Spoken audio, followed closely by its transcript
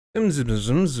Hello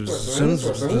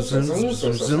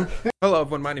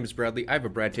everyone, my name is Bradley. I have a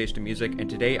Brad taste in music, and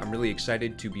today I'm really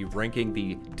excited to be ranking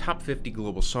the top 50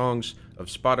 global songs of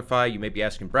Spotify. You may be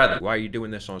asking, Bradley, why are you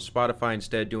doing this on Spotify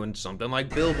instead of doing something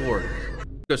like Billboard?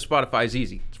 Because Spotify is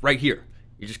easy. It's right here.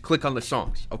 You just click on the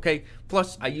songs, okay?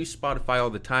 Plus, I use Spotify all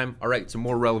the time. All right, it's a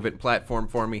more relevant platform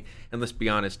for me. And let's be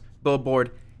honest,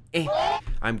 Billboard,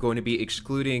 I'm going to be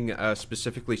excluding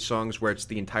specifically songs where it's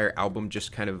the entire album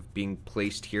just kind of being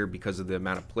placed here because of the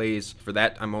amount of plays. For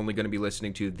that, I'm only going to be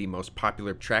listening to the most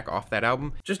popular track off that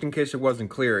album. Just in case it wasn't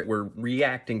clear, we're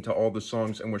reacting to all the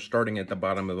songs and we're starting at the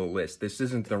bottom of the list. This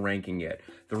isn't the ranking yet.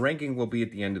 The ranking will be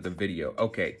at the end of the video.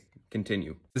 Okay.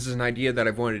 Continue. This is an idea that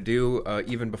I've wanted to do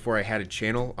even before I had a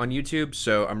channel on YouTube,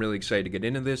 so I'm really excited to get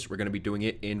into this. We're going to be doing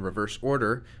it in reverse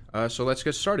order, so let's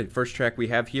get started. First track we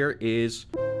have here is...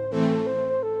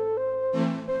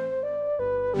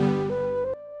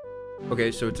 Okay,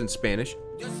 so it's in Spanish.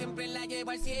 Let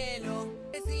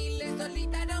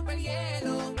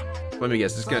me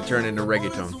guess, it's going to turn into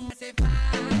reggaeton.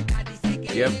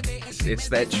 Yep, it's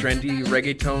that trendy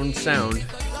reggaeton sound.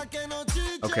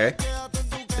 Okay.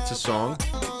 It's a song.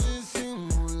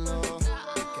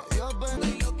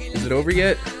 Is it over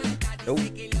yet? Nope.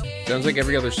 Sounds like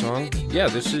every other song. Yeah,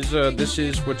 this is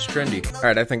what's trendy. All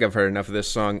right, I think I've heard enough of this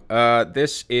song.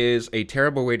 This is a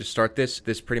terrible way to start this.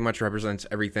 This pretty much represents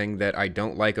everything that I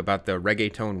don't like about the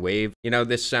reggaeton wave. You know,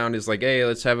 this sound is like, hey,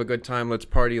 let's have a good time, let's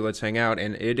party, let's hang out,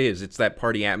 and it is. It's that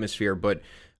party atmosphere, but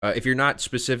if you're not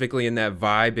specifically in that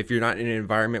vibe, if you're not in an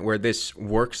environment where this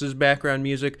works as background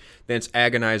music, then it's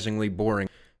agonizingly boring.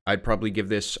 I'd probably give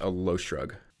this a low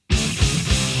shrug.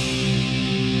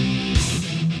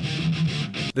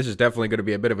 This is definitely going to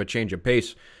be a bit of a change of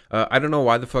pace. I don't know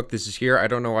why the fuck this is here. I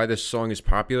don't know why this song is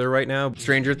popular right now.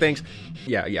 Stranger Things?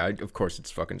 Yeah, of course it's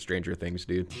fucking Stranger Things,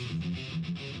 dude.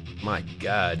 My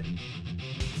god.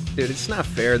 Dude, it's not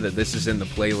fair that this is in the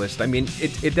playlist. I mean,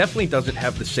 it definitely doesn't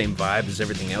have the same vibe as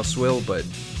everything else will, but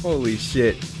holy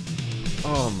shit.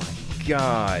 Oh my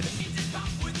god.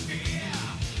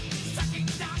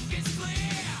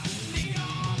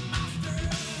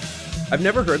 I've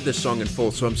never heard this song in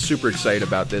full, so I'm super excited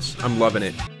about this. I'm loving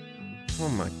it. Oh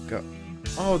my god.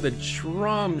 Oh, the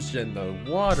drums and the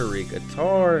watery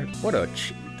guitar. What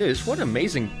an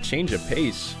amazing change of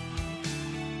pace.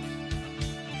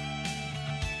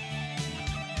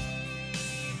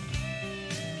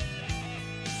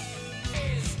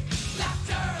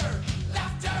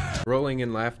 Rolling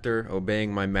in laughter,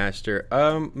 obeying my master.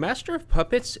 Master of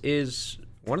Puppets is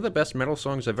one of the best metal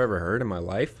songs I've ever heard in my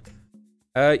life.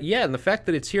 Yeah, and the fact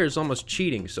that it's here is almost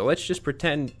cheating, so let's just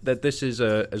pretend that this is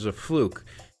a fluke.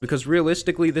 Because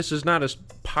realistically, this is not a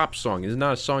pop song. It's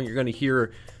not a song you're going to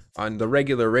hear on the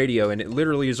regular radio, and it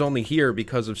literally is only here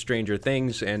because of Stranger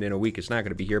Things, and in a week it's not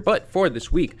going to be here. But for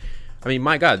this week, I mean,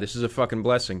 my god, this is a fucking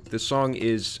blessing. This song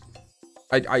is,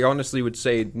 I honestly would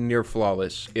say, near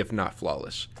flawless, if not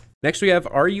flawless. Next we have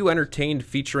Are You Entertained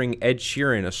featuring Ed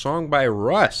Sheeran, a song by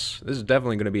Russ. This is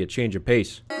definitely going to be a change of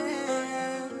pace.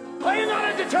 Are you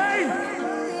not entertained?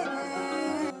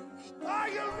 Are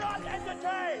you not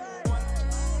entertained?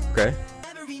 Okay.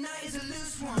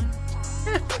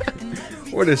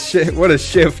 What a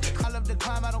shift. I love the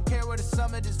climb, I don't care where the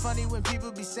summit is. Funny when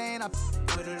people be saying I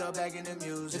put it all back in the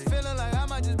music. Feeling like I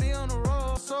might just be on the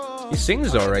road. So he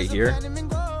sings all right here.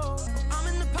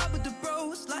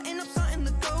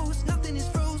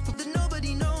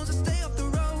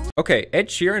 Okay, Ed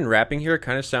Sheeran rapping here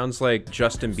kind of sounds like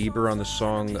Justin Bieber on the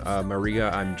song Maria,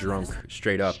 I'm Drunk,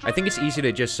 straight up. I think it's easy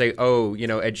to just say, oh, you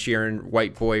know, Ed Sheeran,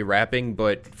 white boy rapping,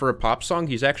 but for a pop song,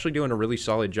 he's actually doing a really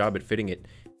solid job at fitting it.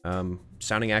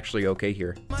 Sounding actually okay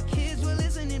here.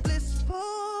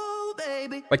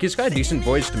 Like, he's got a decent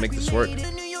voice to make this work.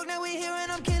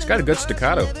 It's got a good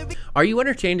staccato. Are You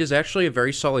Entertained is actually a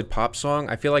very solid pop song.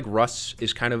 I feel like Russ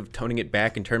is kind of toning it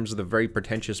back in terms of the very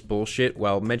pretentious bullshit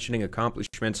while mentioning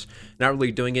accomplishments, not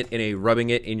really doing it in a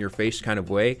rubbing it in your face kind of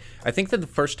way. I think that the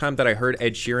first time that I heard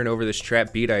Ed Sheeran over this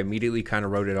trap beat, I immediately kind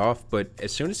of wrote it off, but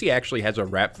as soon as he actually has a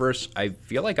rap verse, I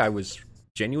feel like I was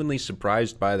genuinely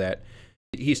surprised by that.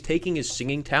 He's taking his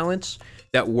singing talents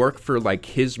that work for, like,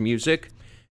 his music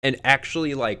and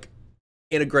actually, like,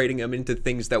 integrating them into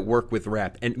things that work with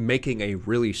rap and making a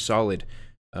really solid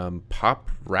pop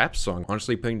rap song.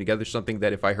 Honestly, putting together something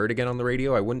that if I heard again on the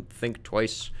radio, I wouldn't think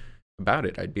twice about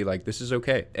it. I'd be like, this is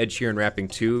okay. Ed Sheeran rapping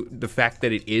too, the fact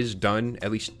that it is done,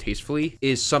 at least tastefully,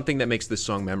 is something that makes this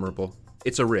song memorable.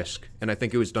 It's a risk, and I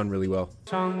think it was done really well.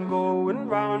 Song going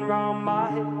round, round my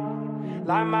head,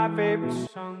 like my favorite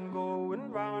song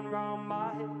going round, round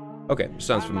my head. Okay,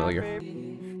 sounds familiar.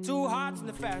 Two hearts in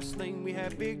the fast lane, we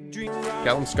had big dreams.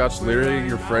 Callum Scott's literally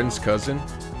your friend's cousin.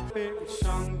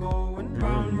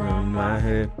 My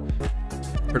head.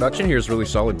 Production here is really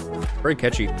solid, very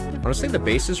catchy. Honestly, the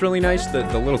bass is really nice. The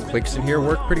little clicks in here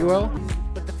work pretty well.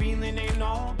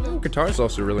 The guitar is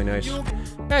also really nice.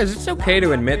 Guys, it's okay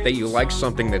to admit that you like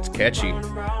something that's catchy.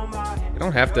 You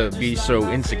don't have to be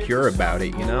so insecure about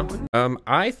it, you know?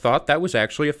 I thought that was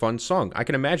actually a fun song. I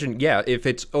can imagine, yeah, if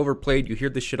it's overplayed, you hear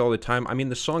this shit all the time. I mean,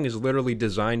 the song is literally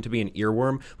designed to be an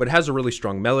earworm, but it has a really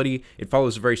strong melody. It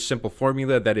follows a very simple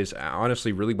formula that is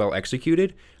honestly really well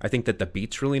executed. I think that the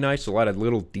beat's really nice. A lot of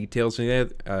little details in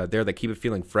there that keep it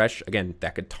feeling fresh. Again,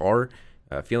 that guitar,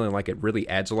 feeling like it really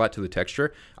adds a lot to the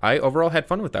texture. I overall had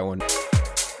fun with that one.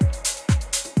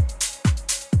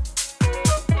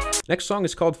 Next song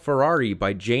is called Ferrari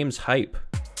by James Hype.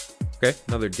 Okay,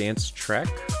 another dance track.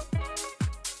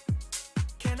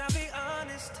 Can I be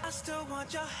honest? I still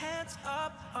want your hands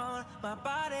up on my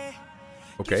body.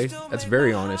 Okay, that's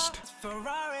very honest.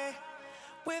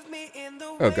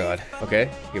 Oh god.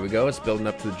 Okay, here we go. It's building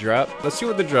up to the drop. Let's see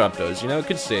what the drop does. You know, it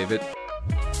could save it.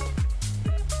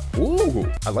 Ooh,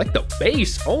 I like the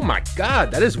bass. Oh my god,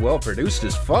 that is well produced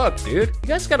as fuck, dude. You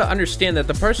guys gotta understand that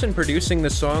the person producing the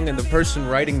song and the person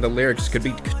writing the lyrics could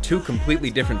be two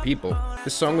completely different people.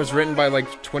 This song was written by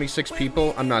like 26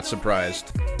 people. I'm not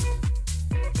surprised.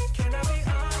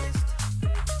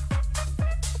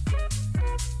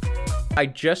 I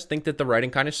just think that the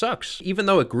writing kind of sucks. Even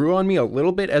though it grew on me a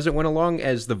little bit as it went along,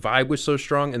 as the vibe was so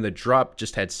strong and the drop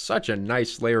just had such a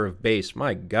nice layer of bass.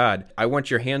 My god. I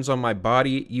want your hands on my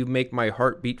body. You make my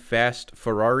heart beat fast.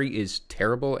 Ferrari is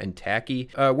terrible and tacky.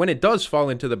 When it does fall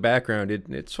into the background,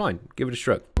 it's fine. Give it a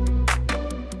shrug.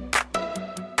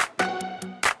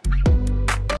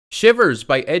 Shivers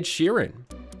by Ed Sheeran.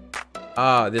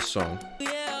 Ah, this song.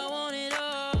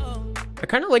 I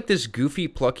kind of like this goofy,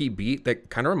 plucky beat that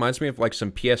kind of reminds me of like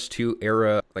some PS2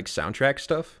 era like soundtrack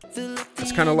stuff.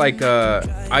 It's kind of like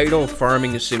a idle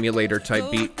farming simulator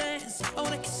type beat.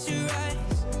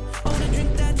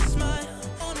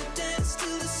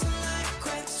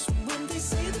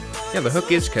 Yeah, the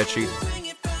hook is catchy.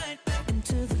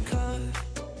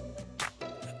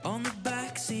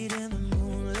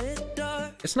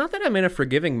 It's not that I'm in a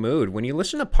forgiving mood. When you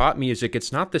listen to pop music,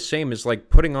 it's not the same as like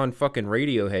putting on fucking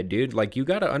Radiohead, dude. Like, you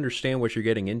gotta understand what you're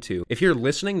getting into. If you're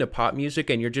listening to pop music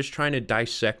and you're just trying to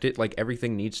dissect it like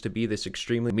everything needs to be this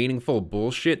extremely meaningful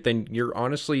bullshit, then you're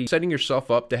honestly setting yourself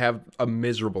up to have a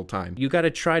miserable time. You gotta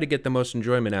try to get the most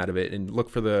enjoyment out of it and look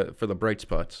for the bright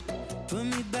spots.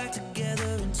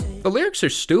 The lyrics are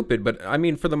stupid, but I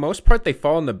mean, for the most part, they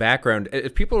fall in the background.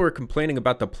 If people were complaining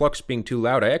about the plucks being too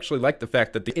loud, I actually like the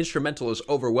fact that the instrumental is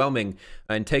overwhelming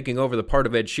and taking over the part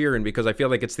of Ed Sheeran, because I feel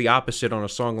like it's the opposite on a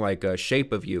song like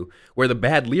Shape of You, where the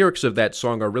bad lyrics of that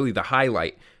song are really the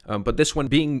highlight. But this one,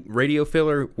 being radio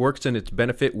filler, works in its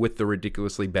benefit with the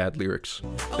ridiculously bad lyrics.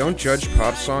 Don't judge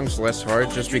pop songs less hard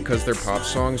just because they're pop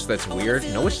songs. That's weird.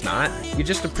 No, it's not. You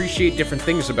just appreciate different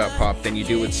things about pop than you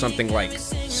do with something like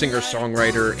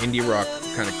singer-songwriter, indie rock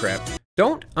kind of crap.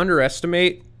 Don't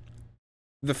underestimate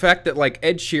the fact that like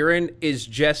Ed Sheeran is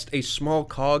just a small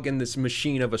cog in this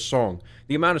machine of a song.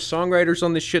 The amount of songwriters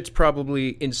on this shit's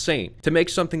probably insane. To make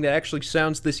something that actually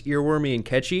sounds this earwormy and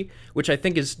catchy, which I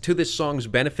think is to this song's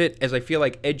benefit, as I feel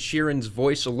like Ed Sheeran's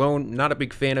voice alone, not a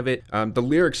big fan of it. The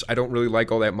lyrics I don't really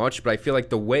like all that much, but I feel like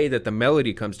the way that the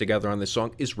melody comes together on this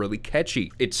song is really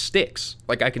catchy. It sticks.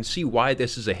 Like, I can see why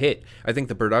this is a hit. I think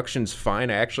the production's fine.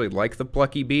 I actually like the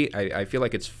plucky beat. I feel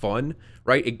like it's fun,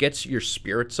 right? It gets your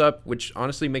spirits up, which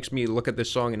honestly makes me look at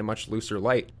this song in a much looser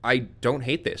light. I don't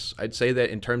hate this. I'd say that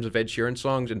in terms of Ed Sheeran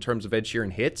songs, in terms of Ed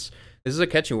Sheeran hits, this is a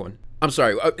catchy one. I'm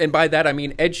sorry, and by that I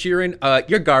mean Ed Sheeran,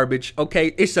 you're garbage, okay?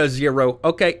 It's a 0,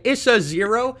 okay? It's a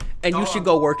 0, and you should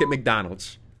go work at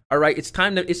McDonald's. All right, it's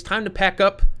time to pack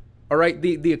up, all right,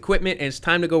 the equipment, and it's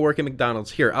time to go work at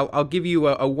McDonald's. Here, I'll give you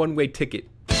a one-way ticket.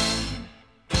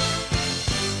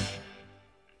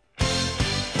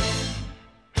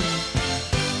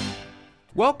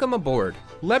 Welcome aboard.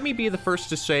 Let me be the first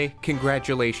to say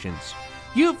congratulations.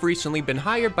 You've recently been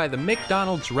hired by the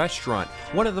McDonald's restaurant,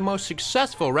 one of the most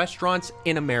successful restaurants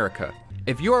in America.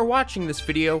 If you are watching this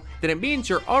video, then it means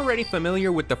you're already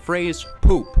familiar with the phrase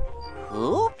poop.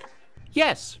 Poop?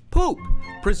 Yes, poop.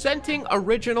 Presenting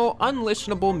original,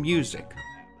 unlistenable music.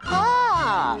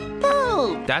 Ah,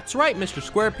 poop! That's right, Mr.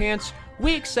 Squarepants.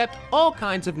 We accept all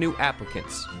kinds of new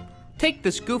applicants. Take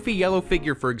this goofy yellow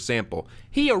figure, for example.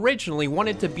 He originally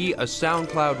wanted to be a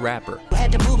SoundCloud rapper.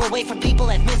 Had to move away from people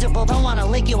that miserable, don't wanna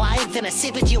lick you, I ain't finna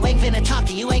sit with you, ain't finna talk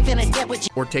to you, ain't finna get with you.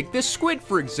 Or take this squid,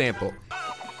 for example.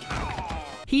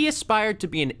 He aspired to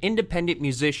be an independent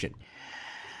musician.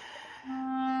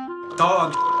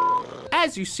 Dog.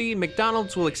 As you see,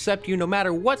 McDonald's will accept you no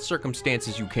matter what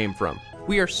circumstances you came from.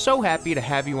 We are so happy to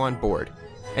have you on board,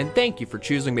 and thank you for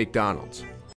choosing McDonald's.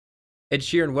 Ed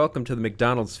Sheeran, welcome to the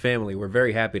McDonald's family. We're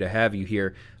very happy to have you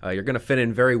here. You're gonna fit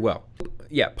in very well.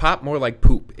 Yeah, pop more like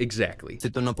poop, exactly.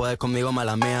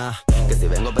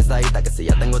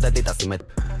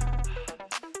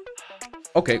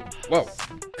 Okay, well,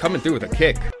 coming through with a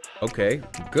kick. Okay,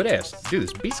 good ass. Dude,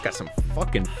 this beat's got some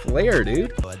fucking flair,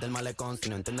 dude.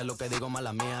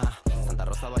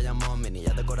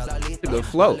 Good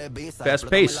flow. Fast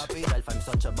pace.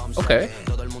 Okay.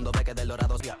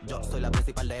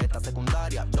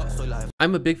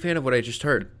 I'm a big fan of what I just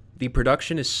heard. The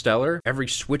production is stellar. Every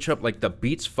switch up, like the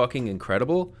beat's fucking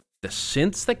incredible. The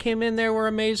synths that came in there were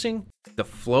amazing. The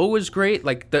flow was great.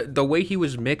 Like the way he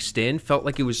was mixed in felt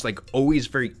like it was like always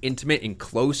very intimate and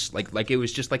close. Like it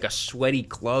was just like a sweaty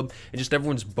club and just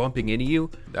everyone's bumping into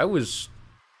you. That was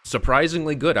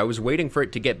surprisingly good. I was waiting for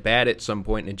it to get bad at some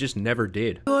point and it just never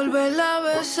did. Please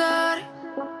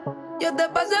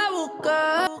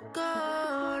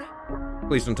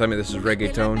don't tell me this is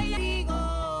reggaeton.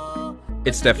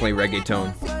 It's definitely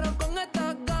reggaeton.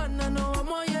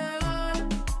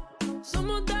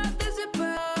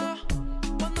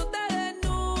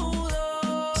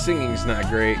 Singing's not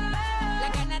great.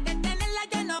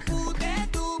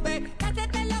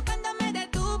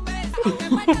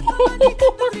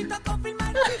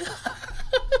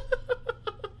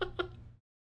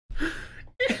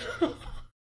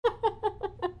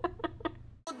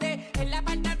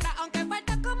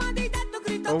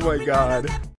 Oh my god.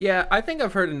 Yeah, I think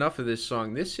I've heard enough of this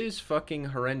song. This is fucking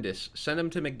horrendous. Send him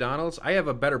to McDonald's. I have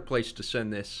a better place to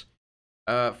send this.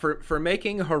 For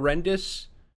making horrendous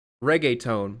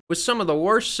reggaeton with some of the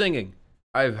worst singing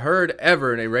I've heard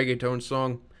ever in a reggaeton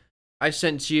song, I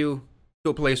sent you to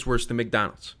a place worse than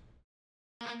McDonald's.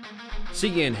 See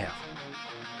you in hell.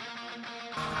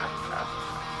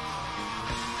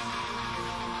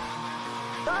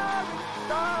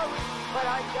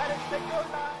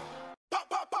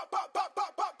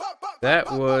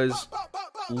 That was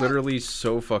literally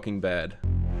so fucking bad.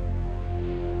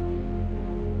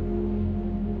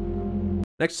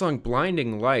 Next song,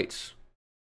 Blinding Lights.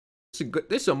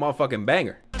 This is a motherfucking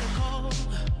banger.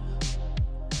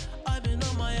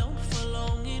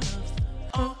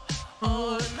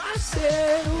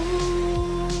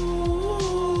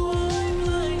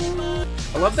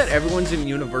 I love that everyone's in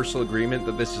universal agreement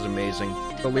that this is amazing.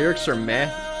 The lyrics are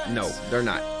meh. No, they're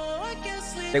not.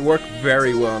 They work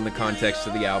very well in the context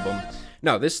of the album.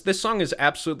 No, this song is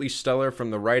absolutely stellar, from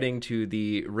the writing to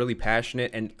the really passionate,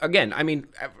 and again, I mean,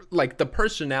 like, the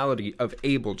personality of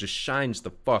Abel just shines the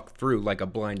fuck through like a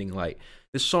blinding light.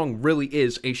 This song really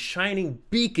is a shining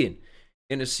beacon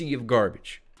in a sea of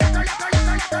garbage.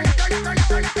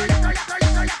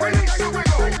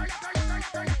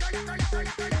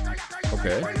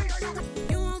 Okay.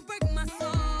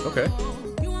 Okay.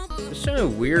 There's a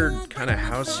weird kind of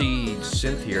housey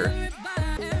synth here.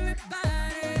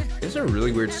 It's a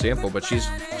really weird sample, but she's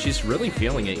really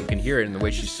feeling it. You can hear it in the way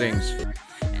she sings.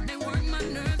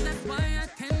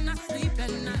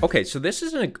 Okay, so this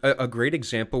is a great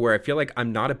example where I feel like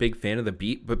I'm not a big fan of the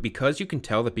beat, but because you can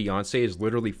tell that Beyonce is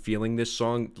literally feeling this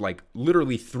song, like,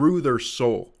 literally through their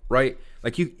soul, right?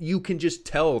 Like, you can just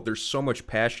tell there's so much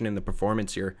passion in the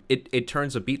performance here. It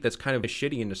turns a beat that's kind of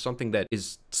shitty into something that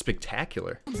is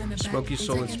spectacular. Smoky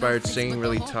soul-inspired singing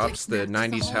really tops the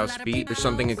 90s house beat. There's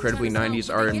something incredibly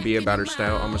 90s R&B about her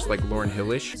style, almost like Lauryn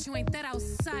Hill-ish.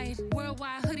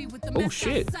 Oh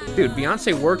shit. Dude,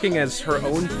 Beyonce working as her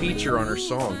own feature on her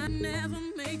song.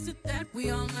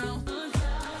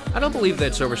 I don't believe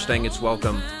that's overstaying its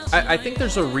welcome. I think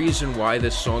there's a reason why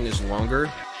this song is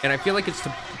longer, and I feel like it's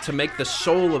to make the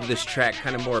soul of this track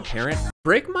kind of more apparent.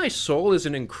 Break My Soul is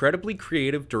an incredibly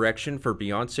creative direction for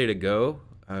Beyonce to go,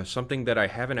 something that I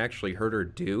haven't actually heard her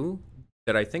do,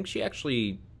 that I think she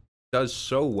actually does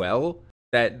so well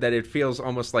that it feels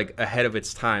almost like ahead of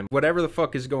its time. Whatever the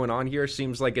fuck is going on here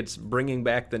seems like it's bringing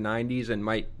back the 90s and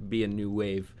might be a new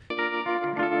wave.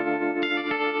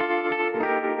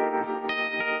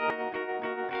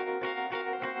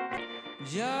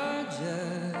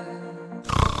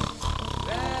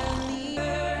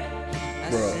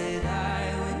 Bro.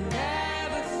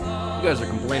 You guys are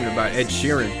complaining about Ed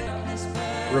Sheeran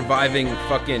reviving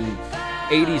fucking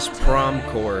 80s prom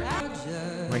core.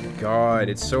 My god,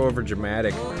 it's so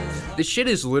overdramatic. This shit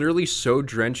is literally so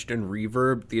drenched in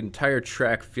reverb, the entire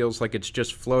track feels like it's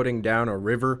just floating down a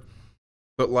river,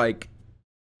 but like,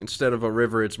 instead of a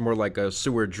river, it's more like a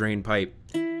sewer drain pipe.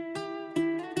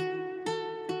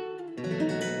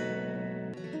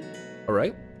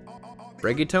 Alright.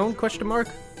 Reggaeton, question mark?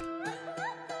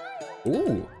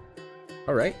 Ooh.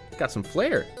 Alright, got some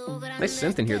flair. Nice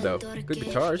synth in here though. Good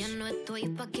guitars.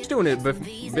 It's doing it a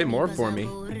bit more for me.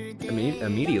 I mean,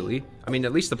 immediately. I mean,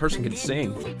 at least the person can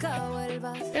sing.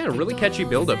 Yeah, really catchy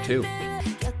build-up too.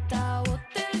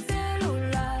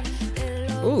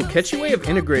 Ooh, catchy way of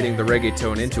integrating the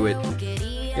reggaeton into it.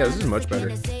 Yeah, this is much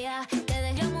better.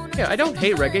 Yeah, I don't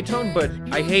hate reggaeton, but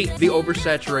I hate the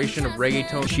oversaturation of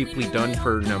reggaeton cheaply done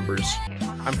for numbers.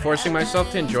 I'm forcing myself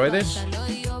to enjoy this.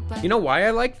 You know why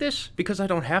I like this? Because I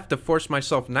don't have to force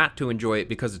myself not to enjoy it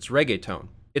because it's reggaeton.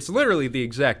 It's literally the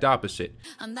exact opposite.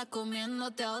 This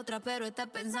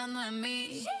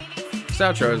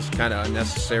outro is kind of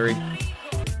unnecessary.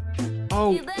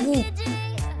 Oh, ooh.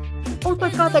 Oh my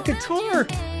god, that guitar!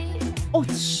 Oh,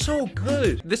 it's so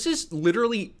good. This is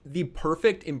literally the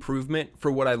perfect improvement for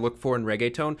what I look for in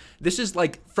reggaeton. This is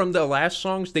like, from the last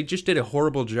songs, they just did a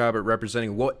horrible job at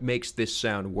representing what makes this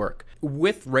sound work.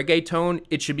 With reggaeton,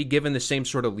 it should be given the same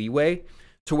sort of leeway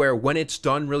to where when it's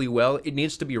done really well, it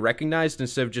needs to be recognized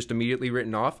instead of just immediately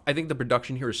written off. I think the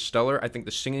production here is stellar. I think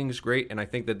the singing is great, and I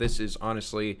think that this is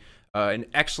honestly an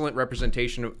excellent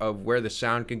representation of where the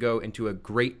sound can go into a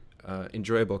great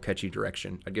enjoyable, catchy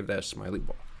direction. I'd give that a smiley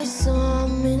ball. I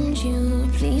summoned you,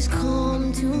 please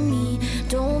come to me.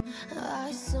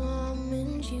 I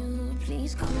summoned you,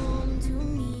 please come to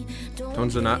me.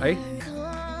 Tones are not, eh?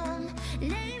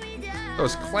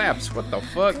 Those claps, what the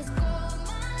fuck?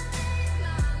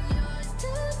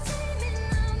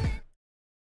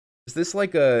 Is this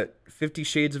like a 50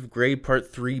 Shades of Grey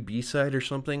Part 3 B-side or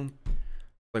something?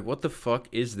 Like, what the fuck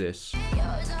is this?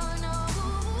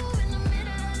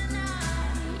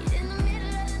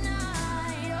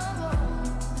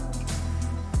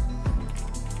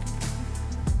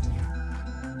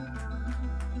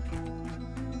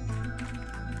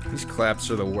 These claps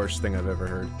are the worst thing I've ever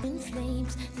heard.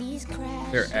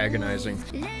 They're agonizing.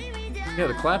 Yeah,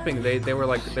 the clapping, they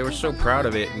were so proud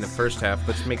of it in the first half.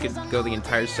 Let's make it go the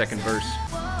entire second verse.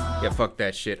 Yeah, fuck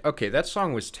that shit. Okay, that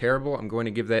song was terrible. I'm going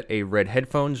to give that a red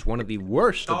headphones, one of the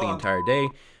worst of the entire day.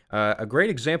 A great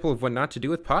example of what not to do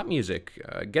with pop music.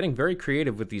 Getting very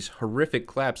creative with these horrific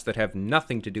claps that have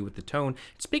nothing to do with the tone.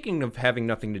 Speaking of having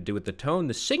nothing to do with the tone,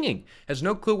 the singing has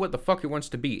no clue what the fuck it wants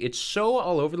to be. It's so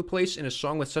all over the place in a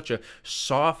song with such a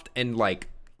soft and like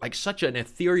such an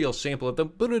ethereal sample of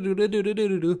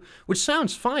the which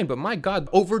sounds fine, but my god,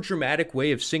 over dramatic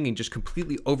way of singing just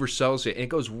completely oversells it, and it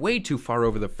goes way too far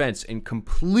over the fence and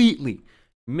completely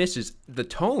misses the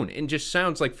tone and just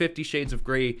sounds like 50 Shades of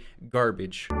Grey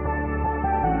garbage.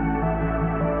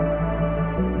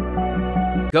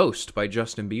 Ghost by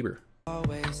Justin Bieber.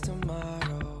 Always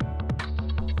tomorrow.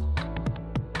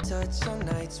 Touch some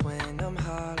nights when I'm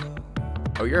hollow.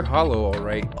 Oh, you're hollow, all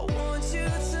right. I want you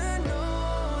to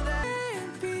know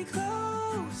that be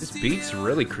close. This beat's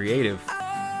really creative.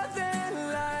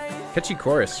 Catchy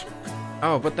chorus.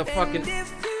 Oh, but the fucking...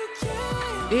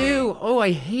 Ew, oh,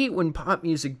 I hate when pop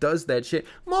music does that shit.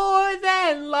 More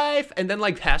than life. And then,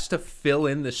 like, has to fill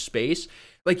in the space.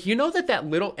 Like, you know that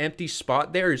little empty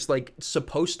spot there is, like,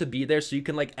 supposed to be there so you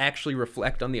can, like, actually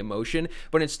reflect on the emotion.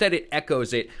 But instead it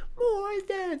echoes it. More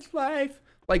than life.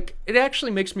 Like, it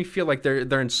actually makes me feel like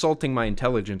they're insulting my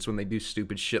intelligence when they do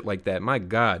stupid shit like that. My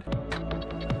god.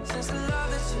 Since the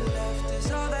love that you left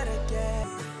is all that I get,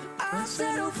 I'll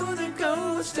settle for the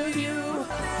ghost of you.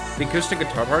 The acoustic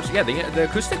guitar parts, yeah, the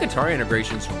acoustic guitar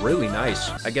integration's really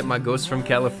nice. I get my Ghost from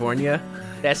California.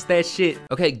 That's that shit.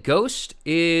 Okay, Ghost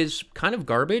is kind of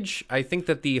garbage. I think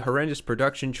that the horrendous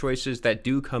production choices that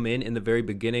do come in the very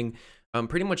beginning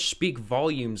pretty much speak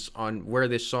volumes on where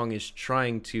this song is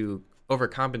trying to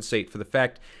overcompensate for the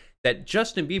fact that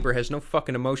Justin Bieber has no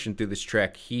fucking emotion through this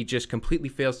track. He just completely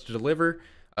fails to deliver.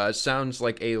 Sounds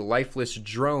like a lifeless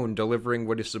drone delivering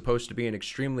what is supposed to be an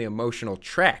extremely emotional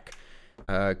track.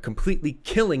 Completely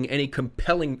killing any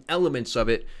compelling elements of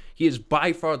it. He is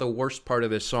by far the worst part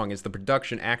of this song, as the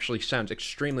production actually sounds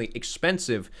extremely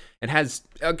expensive and has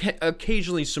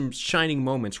occasionally some shining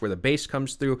moments where the bass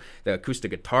comes through, the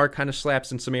acoustic guitar kind of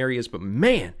slaps in some areas, but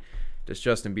man, does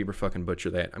Justin Bieber fucking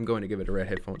butcher that. I'm going to give it a red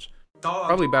headphones.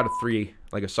 Probably about a 3,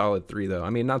 like a solid 3 though.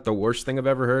 I mean, not the worst thing I've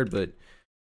ever heard, but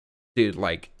dude,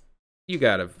 like, you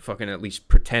gotta fucking at least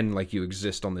pretend like you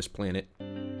exist on this planet.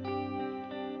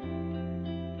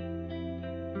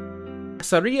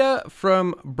 Kesariya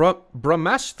from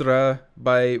Brahmastra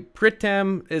by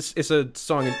Pritam is a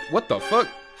song in... What the fuck?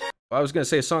 I was gonna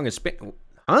say a song in Spanish.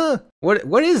 Huh?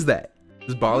 What is that?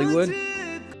 Is Bollywood?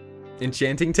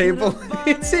 Enchanting Table?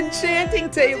 It's Enchanting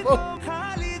Table!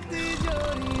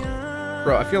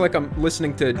 Bro, I feel like I'm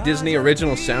listening to Disney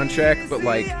original soundtrack, but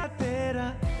like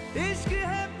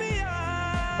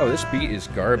Oh, this beat is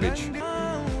garbage.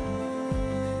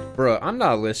 Bruh, I'm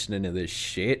not listening to this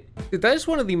shit. Dude, that is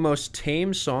one of the most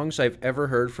tame songs I've ever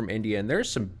heard from India, and there's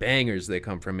some bangers that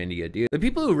come from India, dude. The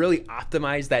people who really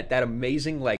optimize that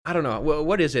amazing, like, I don't know,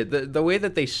 what is it? The way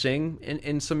that they sing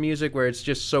in some music where it's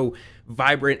just so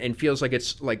vibrant and feels like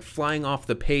it's like flying off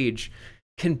the page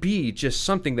can be just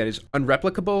something that is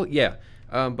unreplicable, yeah.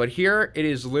 But here, it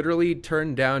is literally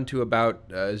turned down to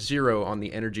about 0 on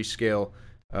the energy scale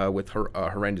with her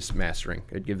horrendous mastering.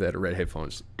 I'd give that a red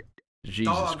headphones.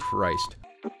 Jesus Christ.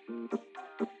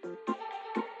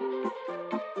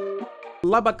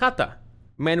 La Bachatta.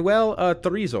 Manuel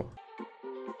Turizo.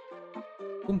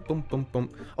 Boom, boom, boom, boom.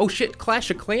 Oh shit,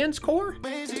 Clash of Clans core?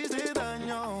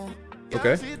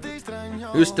 Okay.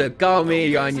 Used to call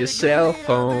me on your cell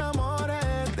phone.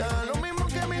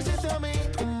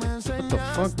 What the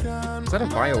fuck? Is that a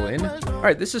violin?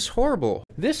 Alright, this is horrible.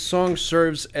 This song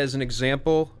serves as an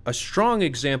example, a strong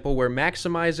example, where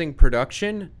maximizing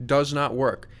production does not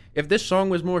work. If this song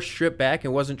was more stripped back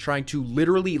and wasn't trying to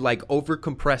literally like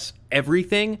overcompress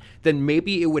everything, then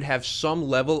maybe it would have some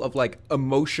level of like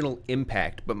emotional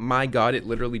impact. But my god, it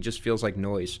literally just feels like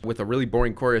noise with a really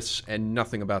boring chorus, and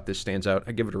nothing about this stands out.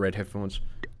 I give it a red headphones.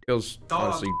 Feels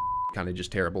honestly kind of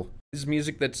just terrible. This is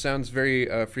music that sounds very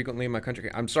frequently in my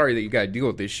country. I'm sorry that you gotta deal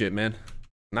with this shit, man.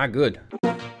 Not good.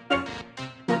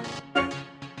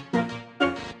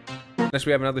 Next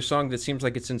we have another song that seems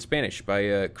like it's in Spanish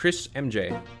by Chris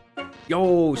MJ.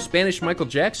 Yo, Spanish Michael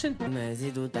Jackson?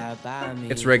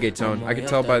 It's reggaeton. I can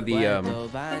tell by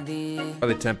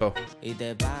the tempo.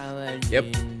 Yep.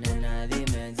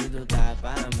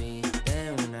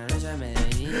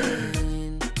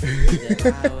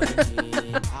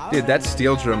 Dude, that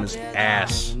steel drum is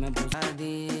ass.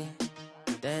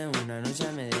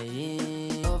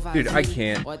 Dude, I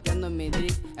can't.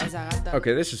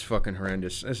 Okay, this is fucking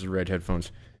horrendous. This is red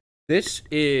headphones. This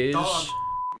is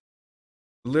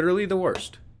literally the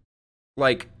worst.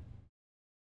 Like,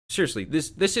 seriously,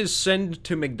 this is send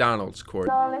to McDonald's chord.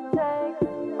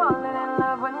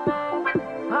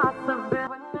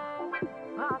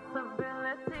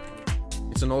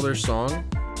 It's an older song.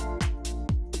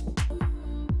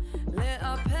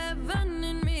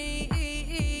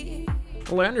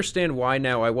 Well, I understand why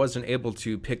now I wasn't able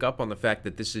to pick up on the fact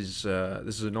that this is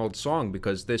an old song,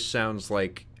 because this sounds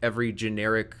like every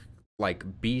generic, like,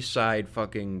 B-side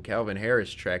fucking Calvin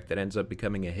Harris track that ends up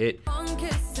becoming a hit.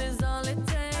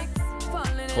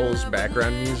 Cole's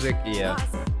background music, yeah.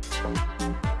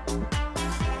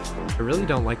 I really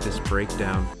don't like this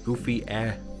breakdown. Goofy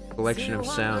collection of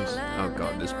sounds. Oh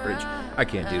god, this bridge. I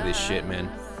can't do this shit, man.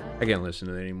 I can't listen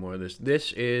to any more of this.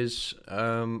 This is,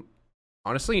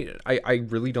 honestly, I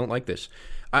really don't like this.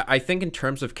 I think in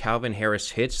terms of Calvin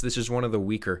Harris hits, this is one of the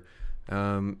weaker.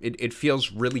 It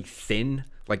feels really thin,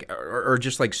 like, or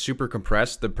just like super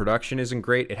compressed. The production isn't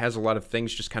great. It has a lot of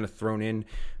things just kind of thrown in,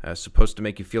 supposed to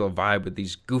make you feel a vibe with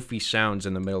these goofy sounds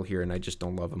in the middle here, and I just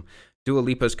don't love them. Dua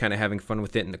Lipa's kind of having fun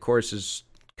with it, and the chorus is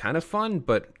kind of fun,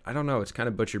 but I don't know. It's kind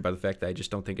of butchered by the fact that I just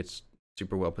don't think it's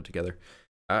super well put together.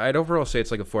 I'd overall say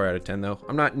it's like a 4 out of 10, though.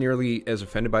 I'm not nearly as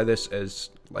offended by this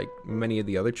as, like, many of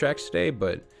the other tracks today,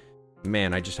 but,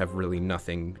 man, I just have really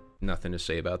nothing to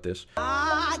say about this.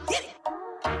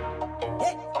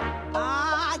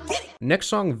 Next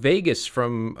song, Vegas,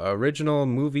 from original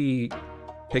movie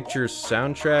picture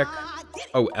soundtrack.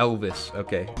 Oh, Elvis,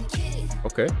 okay.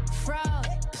 Okay.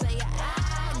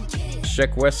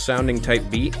 Sheck West sounding type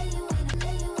beat.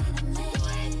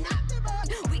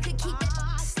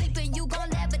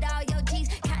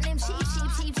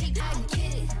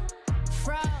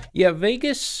 Yeah,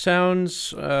 Vegas sounds,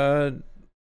 here,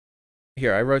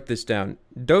 I wrote this down.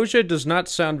 Doja does not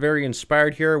sound very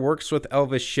inspired here, works with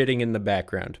Elvis shitting in the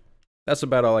background. That's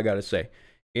about all I gotta say.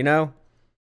 You know,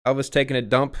 Elvis taking a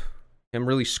dump, him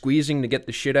really squeezing to get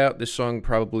the shit out, this song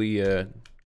probably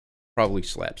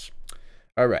slaps.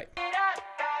 Alright.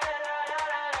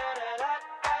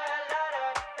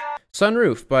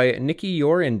 Sunroof by Nicki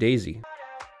Yor and Daisy.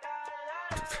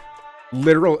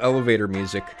 Literal elevator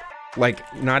music.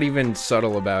 Like, not even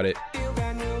subtle about it.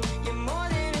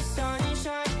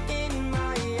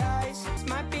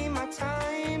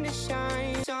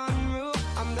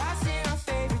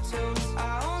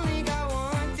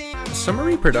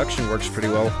 Summary production works pretty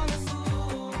well.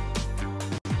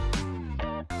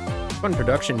 Fun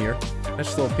production here.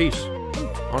 Nice little piece.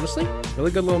 Honestly,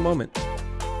 really good little moment.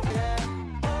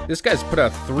 This guy's put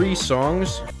out 3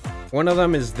 songs. One of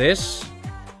them is this.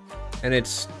 And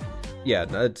it's... yeah,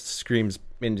 that screams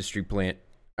industry plant.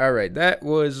 Alright, that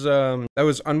was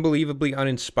unbelievably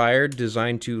uninspired,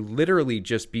 designed to literally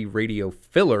just be radio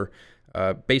filler.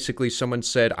 Basically, someone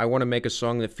said, I want to make a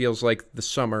song that feels like the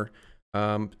summer.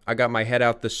 I got my head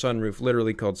out the sunroof,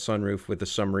 literally called Sunroof, with a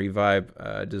summery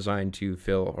vibe designed to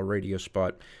fill a radio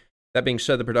spot. That being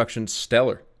said, the production's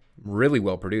stellar. Really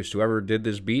well produced. Whoever did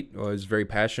this beat was very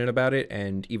passionate about it,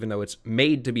 and even though it's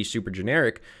made to be super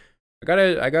generic, I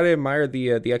gotta admire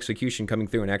the execution coming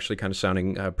through and actually kind of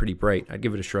sounding pretty bright. I'd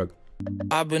give it a shrug.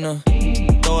 I've been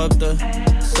throw up the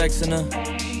sex in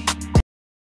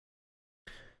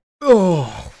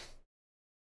Oh,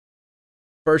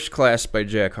 First Class by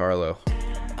Jack Harlow.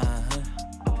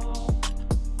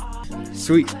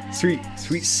 Sweet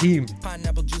seam.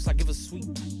 Pineapple juice, I give a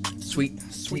sweet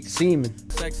semen.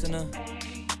 sex in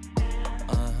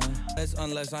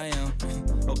unless I am.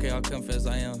 Okay, I'll confess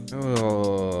I am.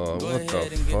 Oh, what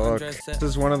the fuck? This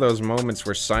is one of those moments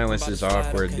where silence is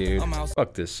awkward, dude.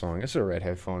 Fuck this song. I should have red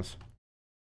headphones.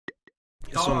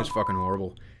 This song is fucking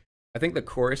horrible. I think the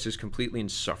chorus is completely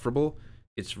insufferable.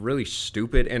 It's really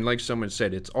stupid, and like someone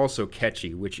said, it's also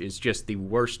catchy, which is just the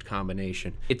worst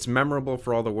combination. It's memorable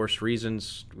for all the worst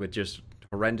reasons, with just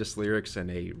horrendous lyrics and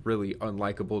a really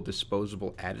unlikable,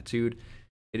 disposable attitude.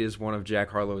 It is one of Jack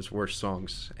Harlow's worst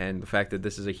songs, and the fact that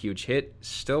this is a huge hit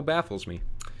still baffles me.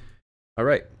 All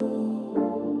right.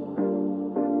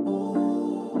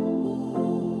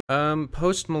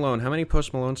 Post Malone. How many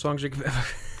Post Malone songs are you...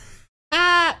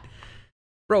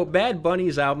 Bro, Bad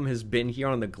Bunny's album has been here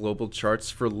on the global charts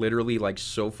for literally like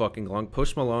so fucking long.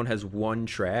 Post Malone has one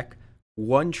track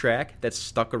that's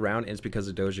stuck around, and it's because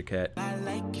of Doja Cat. I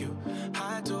like you,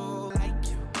 I do, like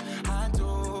you, I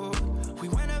do. We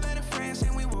went up at friends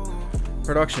and we were.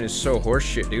 Production is so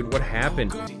horseshit, dude. What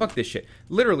happened? Fuck this shit.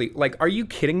 Literally, like, are you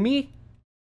kidding me?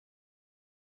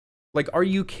 Like, are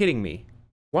you kidding me?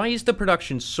 Why is the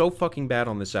production so fucking bad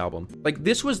on this album? Like,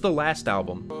 this was the last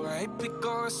album.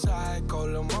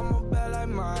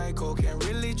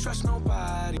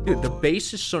 Dude, the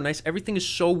bass is so nice. Everything is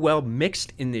so well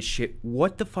mixed in this shit.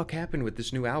 What the fuck happened with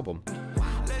this new album?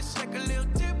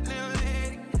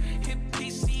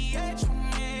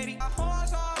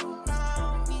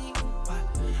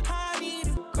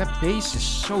 That bass is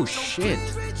so shit.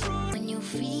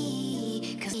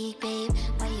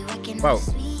 Wow.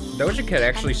 Doja Cat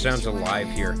actually sounds alive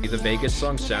here. The Vegas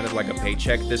song sounded like a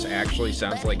paycheck. This actually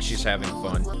sounds like she's having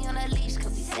fun.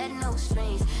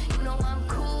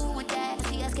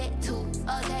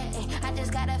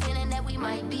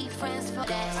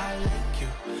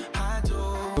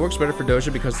 It works better for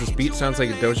Doja because this beat sounds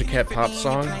like a Doja Cat pop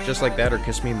song, just like that or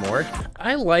Kiss Me More.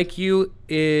 I Like You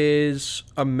is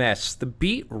a mess. The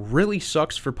beat really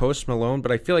sucks for Post Malone,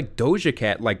 but I feel like Doja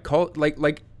Cat,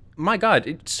 my God,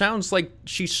 it sounds like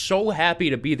she's so happy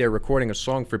to be there recording a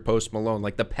song for Post Malone.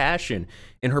 Like, the passion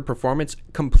in her performance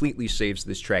completely saves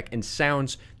this track and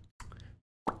sounds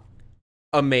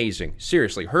amazing.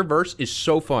 Seriously, her verse is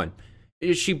so fun.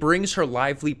 She brings her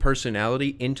lively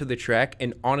personality into the track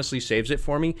and honestly saves it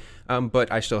for me.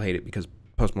 But I still hate it because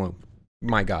Post Malone,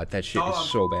 my God, that shit is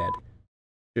so bad.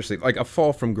 Seriously, like a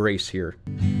fall from grace here.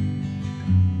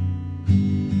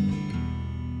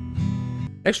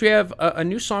 Next, we have a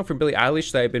new song from Billie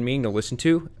Eilish that I've been meaning to listen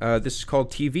to. This is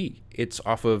called TV. It's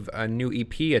off of a new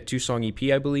EP, a 2-song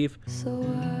EP, I believe. So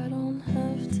I don't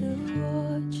have to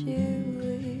watch you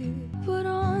leave. Put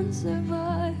on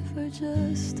Survivor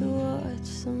just to watch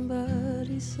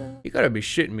somebody suffer. You gotta be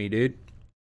shitting me, dude.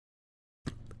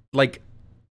 Like,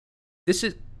 this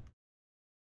is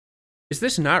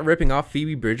this not ripping off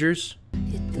Phoebe Bridgers?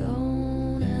 You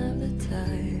don't have the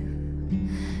time.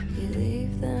 You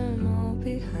leave them all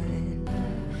behind.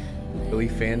 Billie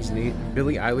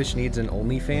Eilish needs an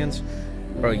OnlyFans?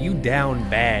 Bro, you down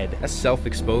bad. That's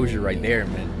self-exposure right there,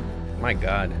 man. My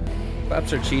God.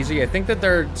 Claps are cheesy. I think that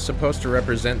they're supposed to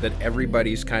represent that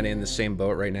everybody's kind of in the same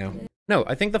boat right now. No,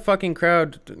 I think the fucking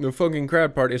crowd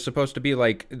part is supposed to be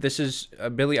like, this is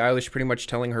Billie Eilish pretty much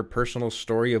telling her personal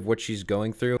story of what she's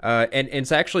going through. And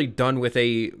it's actually done with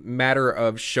a matter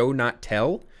of show not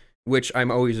tell, which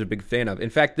I'm always a big fan of. In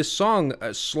fact, this song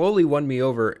slowly won me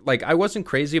over. Like, I wasn't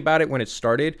crazy about it when it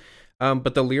started,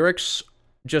 but the lyrics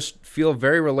just feel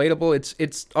very relatable.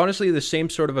 It's honestly the same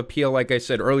sort of appeal, like I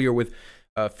said earlier, with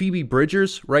Phoebe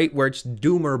Bridgers, right? Where it's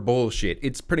doomer bullshit.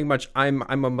 It's pretty much, I'm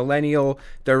a millennial,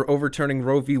 they're overturning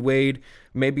Roe v. Wade,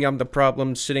 maybe I'm the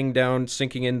problem, sitting down,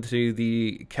 sinking into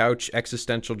the couch,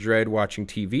 existential dread, watching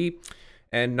TV,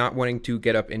 and not wanting to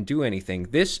get up and do anything.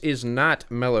 This is not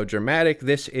melodramatic.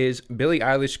 This is Billie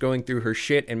Eilish going through her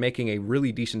shit and making a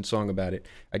really decent song about it.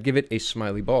 I'd give it a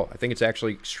smiley ball. I think it's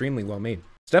actually extremely well made.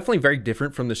 It's definitely very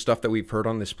different from the stuff that we've heard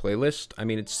on this playlist. I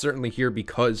mean, it's certainly here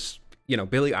because, you know,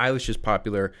 Billie Eilish is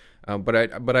popular, but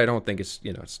I don't think it's,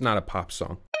 you know, it's not a pop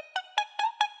song.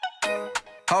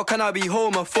 How can I be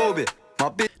homophobic? My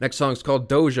bitch. Next song's called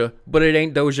Doja, but it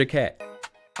ain't Doja Cat.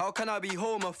 How can I be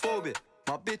homophobic?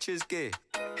 My bitch is gay.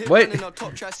 What? In a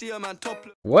top try, see a man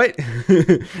topless. What?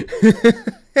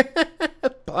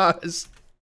 Pause.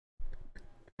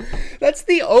 That's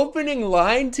the opening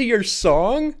line to your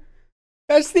song?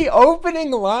 That's the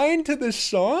opening line to the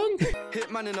song?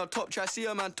 Hitman in a top try, see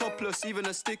a man topless, even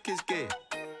a stick is gay.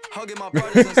 Hugging my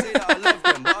brothers and say that I love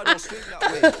them, but I don't swing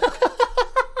that way.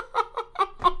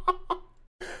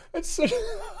 That's such...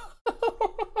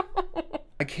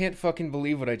 I can't fucking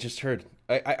believe what I just heard.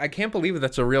 I can't believe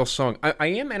that's a real song. I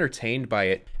am entertained by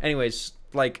it. Anyways,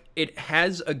 like, it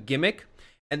has a gimmick,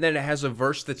 and then it has a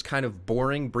verse that's kind of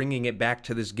boring, bringing it back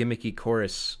to this gimmicky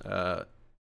chorus.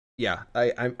 Yeah,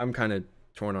 I'm kind of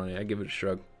torn on it. I give it a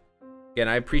shrug. Again,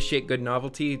 I appreciate good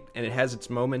novelty, and it has its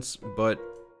moments, but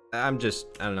I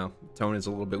don't know. Tone is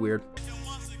a little bit weird.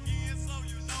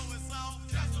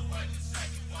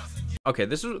 Okay,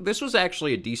 this was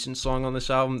actually a decent song on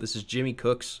this album. This is Jimmy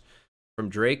Cooks from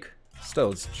Drake.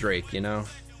 Still, it's Drake, you know?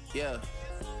 Yeah.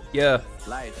 Yeah.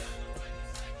 Life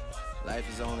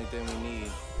is the only thing we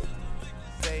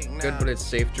need. Good, but it's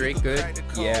safe, Drake. Good.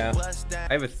 Yeah.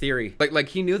 I have a theory. Like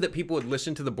he knew that people would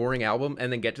listen to the boring album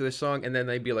and then get to this song, and then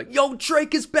they'd be like, "Yo,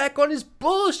 Drake is back on his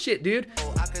bullshit, dude."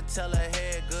 I could tell her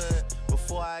hair good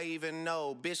before I even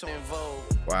know. Bitch, I'm in vogue.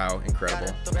 Wow,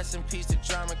 incredible. Rest in peace to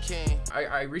Drama King.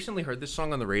 I recently heard this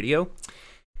song on the radio,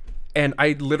 and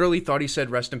I literally thought he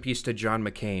said "Rest in peace to John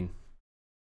McCain."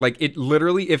 Like, it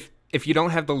literally, if you don't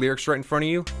have the lyrics right in front of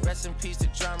you, rest in peace to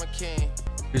Drama King.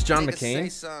 Who's John McCain?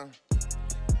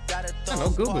 I don't know,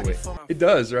 Google it. It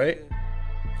does, right?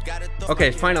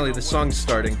 Okay, finally, the song's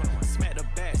starting.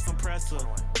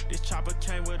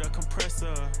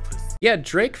 Yeah,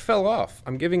 Drake fell off.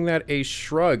 I'm giving that a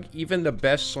shrug. Even the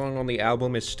best song on the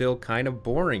album is still kind of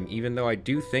boring, even though I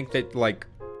do think that, like,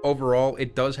 overall,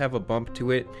 it does have a bump to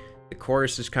it. The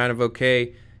chorus is kind of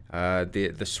okay.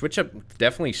 The switch up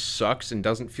definitely sucks and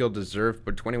doesn't feel deserved,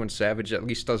 but 21 Savage at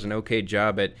least does an okay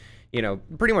job at, you know,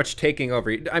 pretty much taking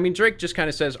over. I mean, Drake just kind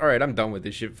of says, all right, I'm done with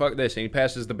this shit, fuck this, and he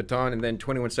passes the baton, and then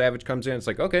 21 Savage comes in, it's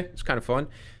like, okay, it's kind of fun.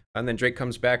 And then Drake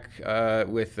comes back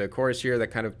with the chorus here that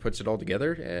kind of puts it all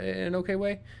together in an okay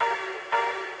way.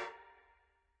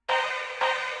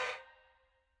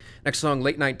 Next song,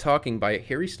 Late Night Talking by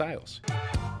Harry Styles.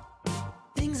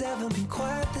 Things haven't been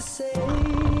quite the same.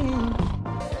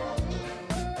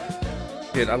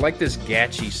 Dude, I like this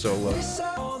Gatchy solo.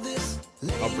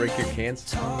 I'll break your cans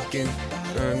talking.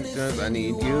 I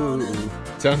need you.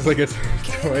 Sounds like a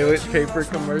toilet paper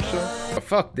commercial. Oh,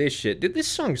 fuck this shit. Dude, this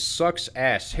song sucks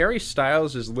ass. Harry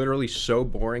Styles is literally so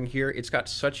boring here. It's got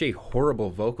such a horrible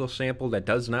vocal sample that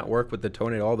does not work with the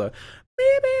tone at all. The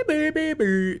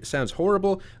sounds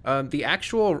horrible. The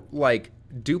actual, like,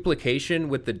 duplication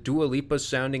with the Dua Lipa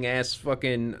sounding ass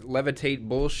fucking levitate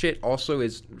bullshit also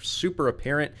is super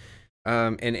apparent.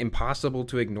 And impossible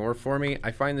to ignore for me.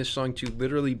 I find this song to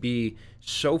literally be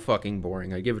so fucking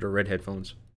boring. I give it a red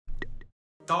headphones.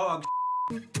 Dog.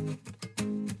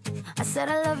 I said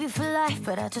I love you for life,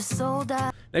 but I just sold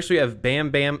out. Next we have Bam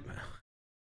Bam.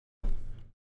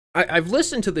 I've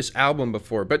listened to this album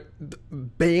before, but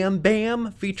Bam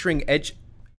Bam featuring Edge.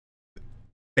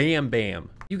 Bam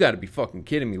Bam. You gotta be fucking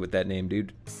kidding me with that name,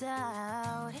 dude.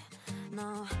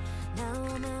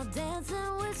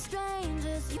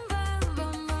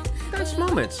 That's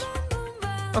moments.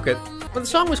 Okay. When the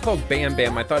song was called Bam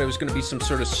Bam, I thought it was going to be some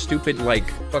sort of stupid, like,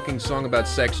 fucking song about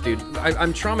sex, dude.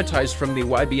 I'm traumatized from the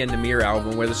YBN Namir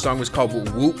album where the song was called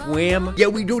Whoop Wham. Yeah,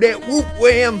 we do that whoop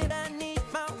wham.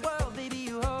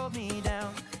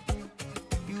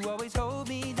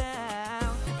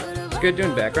 Good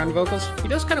doing background vocals. He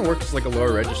does kind of work as like a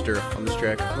lower register on this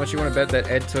track. How much you want to bet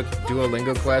that Ed took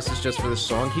Duolingo classes just for this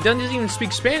song? He doesn't even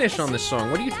speak Spanish on this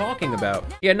song. What are you talking about?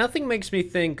 Yeah, nothing makes me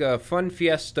think fun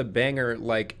fiesta banger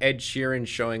like Ed Sheeran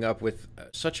showing up with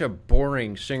such a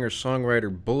boring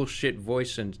singer-songwriter bullshit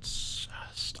voice and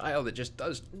style that just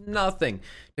does nothing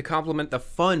to complement the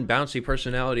fun, bouncy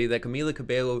personality that Camilla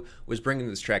Cabello was bringing to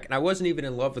this track. And I wasn't even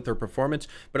in love with her performance,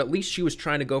 but at least she was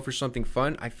trying to go for something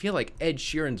fun. I feel like Ed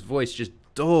Sheeran's voice just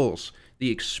dulls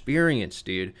the experience,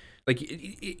 dude. Like,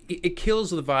 it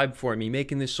kills the vibe for me,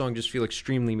 making this song just feel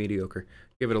extremely mediocre.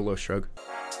 Give it a low shrug.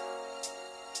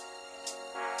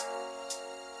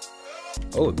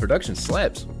 Oh, the production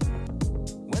slaps.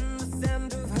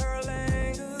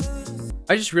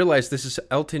 I just realized this is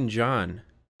Elton John.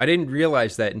 I didn't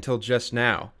realize that until just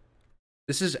now.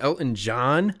 This is Elton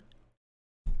John?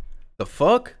 The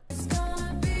fuck?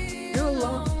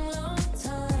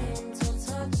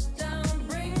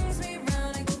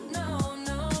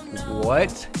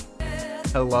 What?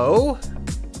 Hello?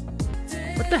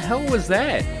 What the hell was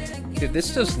that? Dude,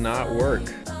 this does not work.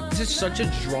 This is such a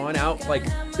drawn out, like,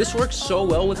 this works so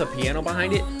well with a piano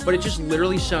behind it, but it just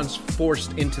literally sounds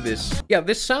forced into this. Yeah,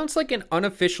 this sounds like an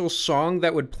unofficial song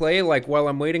that would play, like, while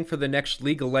I'm waiting for the next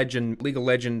League of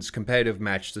Legends competitive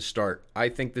match to start. I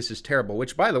think this is terrible,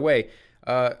 which, by the way,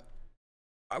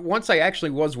 once I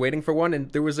actually was waiting for one,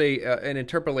 and there was an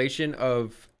interpolation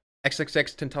of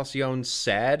XXXTentacion's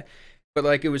Sad, but,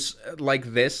 like, it was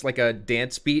like this, like a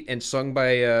dance beat, and sung by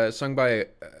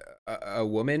a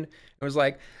woman. It was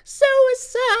like,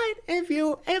 suicide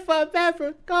if I'm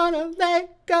ever gonna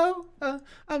let go.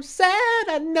 I'm sad,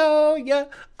 I know ya.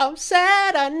 I'm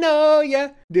sad, I know ya.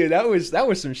 Dude, that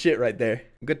was some shit right there.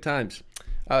 Good times.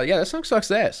 Yeah, that song sucks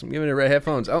ass. I'm giving it red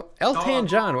headphones. Oh, Elton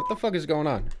John, what the fuck is going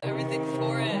on? Everything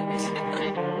for it.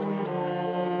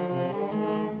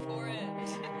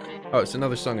 Oh, it's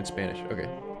another song in Spanish. Okay.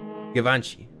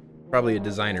 Givenchy. Probably a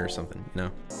designer or something, you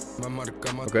know?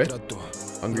 Okay.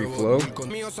 Hungry Flow.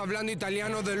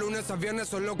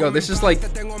 Yo, this is like...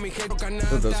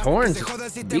 Oh, those horns.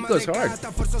 Beat goes hard.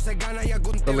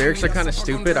 The lyrics are kind of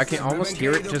stupid. I can almost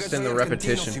hear it just in the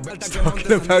repetition. It's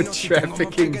talking about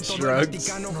trafficking drugs.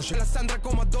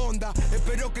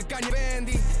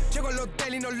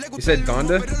 You said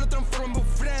Donda?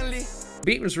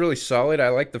 Beat was really solid. I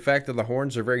like the fact that the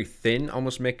horns are very thin,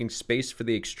 almost making space for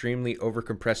the extremely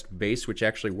overcompressed bass, which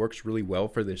actually works really well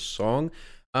for this song.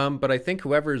 But I think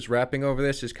whoever is rapping over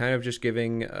this is kind of just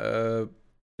giving,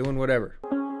 doing whatever.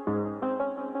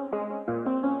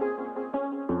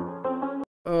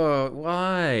 Oh,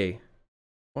 why?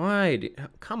 Why?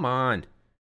 Come on.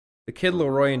 The Kid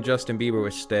Laroi and Justin Bieber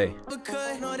would stay.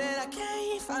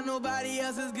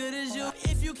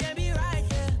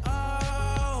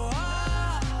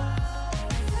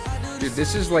 Dude,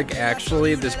 this is like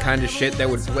actually this kind of shit that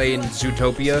would play in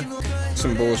Zootopia.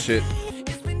 Some bullshit.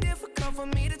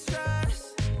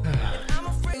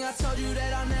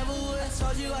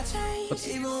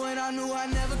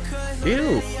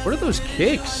 Ew, what are those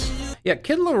kicks? Yeah,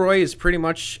 Kid Laroi is pretty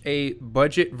much a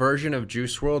budget version of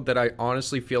Juice WRLD that I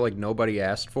honestly feel like nobody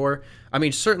asked for. I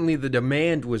mean, certainly the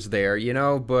demand was there, you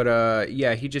know, but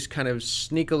yeah, he just kind of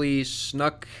sneakily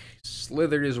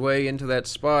slithered his way into that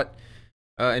spot.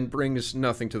 And brings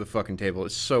nothing to the fucking table.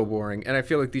 It's so boring. And I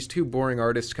feel like these two boring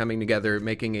artists coming together,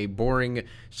 making a boring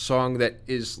song that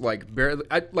is like barely...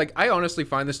 I honestly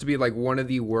find this to be like one of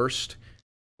the worst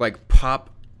like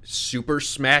pop super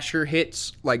smasher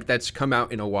hits like that's come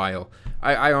out in a while.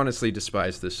 I honestly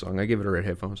despise this song. I give it a red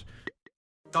headphones.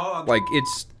 Dog. Like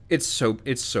it's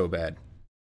so bad.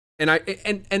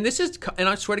 And this is, and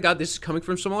I swear to God, this is coming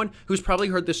from someone who's probably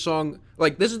heard this song,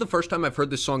 like, this is the first time I've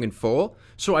heard this song in full,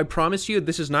 so I promise you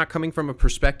this is not coming from a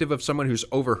perspective of someone who's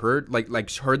overheard, like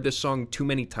heard this song too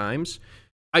many times.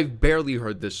 I've barely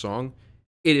heard this song.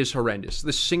 It is horrendous.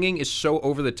 The singing is so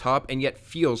over the top, and yet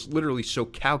feels literally so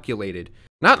calculated.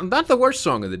 Not the worst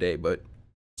song of the day, but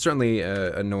certainly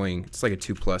annoying. It's like a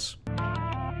 2+.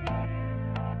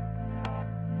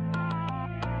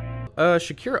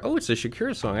 Shakira. Oh, it's a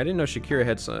Shakira song. I didn't know Shakira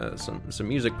had some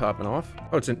music popping off.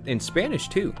 Oh, it's in Spanish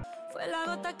too.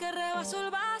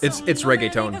 It's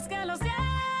reggaeton.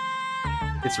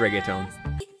 It's reggaeton.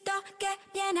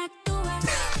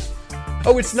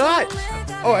 Oh, it's not.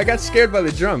 Oh, I got scared by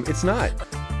the drum. It's not.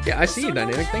 Yeah, I see you,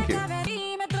 Dynamic. Thank you.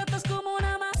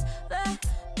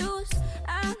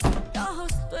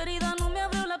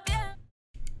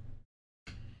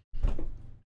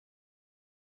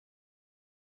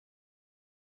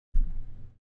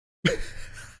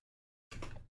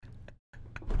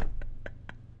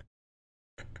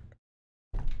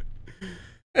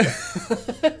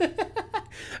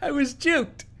 I was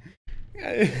juked.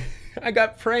 I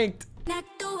got pranked. You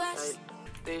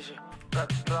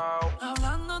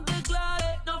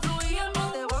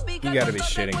gotta be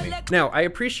shitting me. Now, I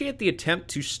appreciate the attempt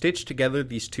to stitch together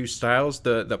these two styles,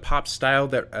 the pop style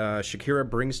that Shakira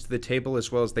brings to the table,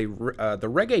 as well as the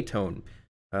reggaeton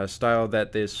style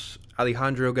that this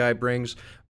Alejandro guy brings.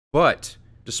 But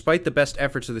despite the best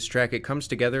efforts of this track, it comes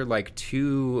together like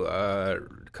two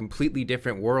completely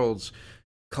different worlds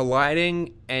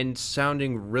colliding and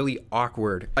sounding really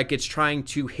awkward. Like it's trying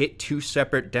to hit two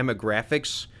separate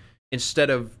demographics instead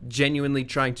of genuinely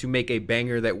trying to make a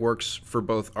banger that works for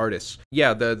both artists.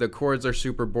 Yeah, the chords are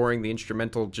super boring. The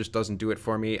instrumental just doesn't do it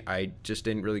for me. I just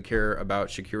didn't really care about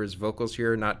Shakira's vocals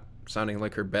here, not sounding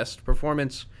like her best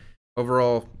performance.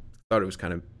 Overall, thought it was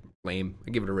kind of lame.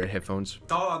 I give it a red headphones.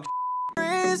 Dog.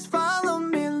 Follow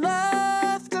me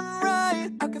left and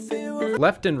right. I can feel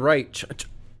left and right.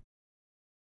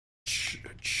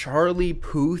 Charlie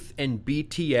Puth and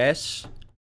BTS.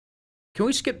 Can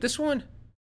we skip this one?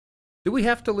 Do we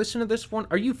have to listen to this one?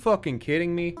 Are you fucking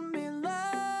kidding me?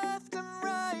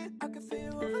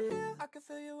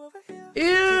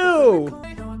 Ew!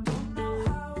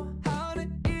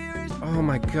 Oh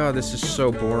my god, this is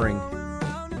so boring.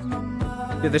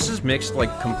 Yeah, this is mixed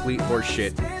like complete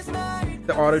horseshit.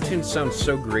 The autotune sounds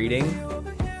so grating. Oh,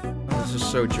 this is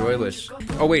so joyless.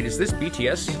 Oh wait, is this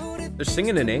BTS? They're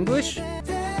singing in English?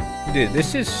 Dude,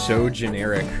 this is so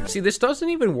generic. See, this doesn't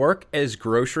even work as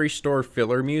grocery store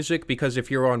filler music because if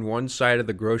you're on one side of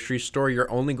the grocery store, you're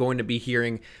only going to be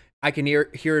hearing, I can hear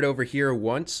it over here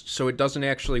once, so it doesn't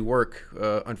actually work,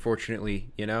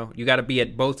 unfortunately, you know? You gotta be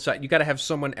at both sides. You gotta have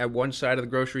someone at one side of the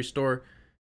grocery store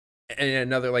and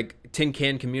another, like, tin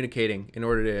can communicating in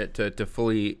order to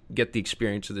fully get the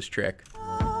experience of this track.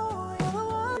 Oh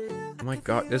my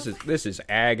god, this is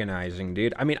agonizing,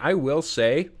 dude. I mean, I will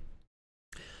say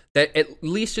that at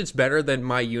least it's better than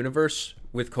My Universe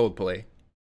with Coldplay.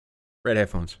 Red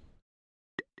headphones.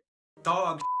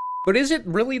 Dog. But is it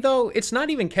really though? It's not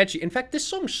even catchy. In fact, this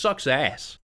song sucks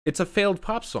ass. It's a failed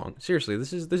pop song. Seriously,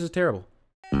 this is terrible.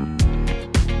 Is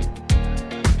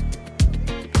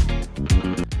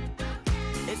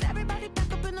everybody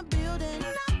back up in the building?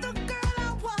 Not the girl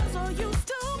I was or used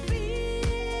to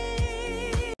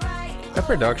be. That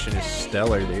production is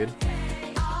stellar, dude.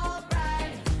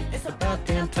 It's About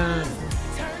damn time.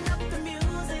 turn up the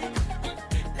music.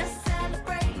 Let's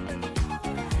celebrate.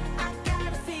 I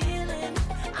got a feeling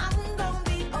I'm gonna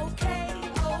be okay,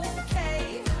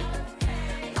 okay.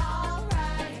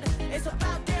 Alright, it's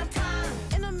about damn time.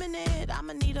 In a minute,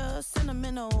 I'ma need a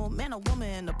sentimental man or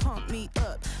woman to pump me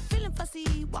up. Feeling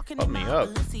fussy, walking Pump in me my up.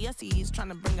 Balenciennes, trying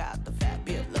to bring out the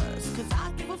fabulous. Cause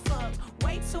I give a fuck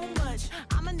way too much.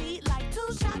 I'ma need like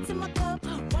 2 shots in my cup.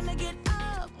 Wanna get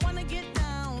up, wanna get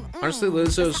down. Honestly,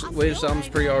 Lizzo's latest album's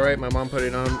pretty alright. My mom put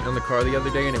it on in the car the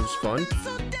other day and it was fun.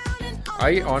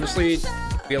 I honestly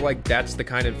feel like that's the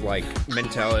kind of like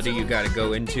mentality you gotta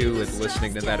go into with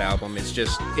listening to that album. It's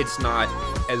just, it's not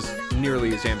as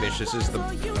nearly as ambitious as the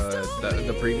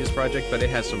previous project, but it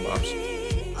has some bops.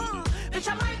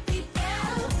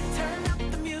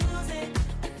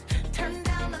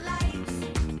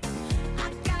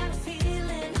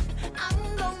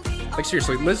 Like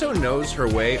seriously, Lizzo knows her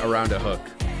way around a hook.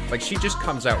 Like she just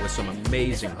comes out with some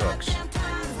amazing hooks.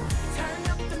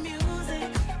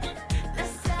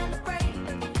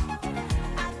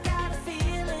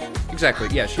 Exactly,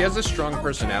 yeah, she has a strong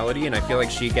personality and I feel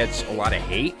like she gets a lot of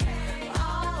hate.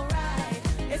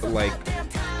 But like,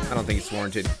 I don't think it's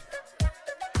warranted.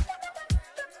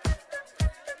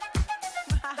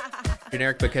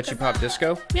 Generic but catchy pop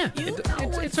disco? Yeah,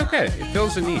 it's okay. It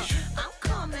fills a niche. I'm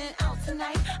coming out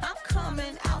tonight. I'm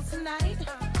coming out tonight.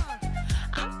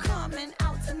 I'm coming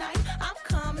out tonight. I'm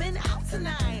coming out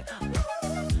tonight.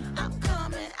 I'm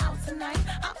coming out tonight.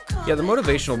 I'm coming. Yeah, the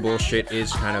motivational bullshit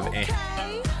is kind of eh.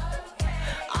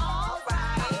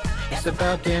 It's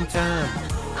about damn time.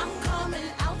 I'm coming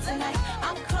out tonight.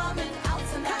 I'm coming out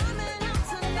tonight.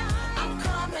 I'm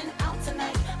coming out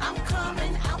tonight. I'm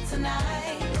coming out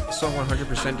tonight. This song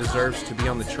 100% deserves to be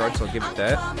on the charts, I'll give it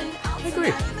that. I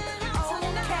agree.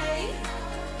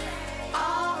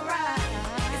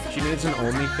 She needs an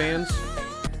OnlyFans?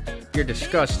 You're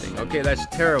disgusting. Okay, that's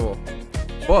terrible.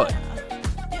 But,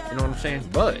 you know what I'm saying?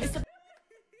 But,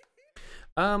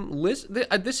 Liz,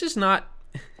 this is not...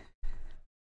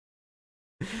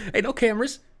 Hey, no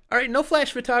cameras. All right, no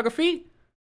flash photography.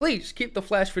 Please keep the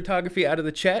flash photography out of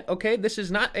the chat, okay? This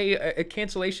is not a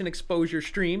cancellation exposure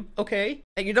stream, okay?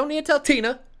 And you don't need to tell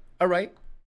Tina, all right?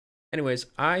 Anyways,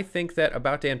 I think that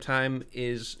About Damn Time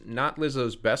is not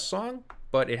Lizzo's best song,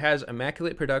 but it has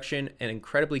immaculate production and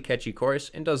incredibly catchy chorus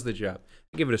and does the job.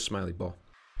 I give it a smiley ball.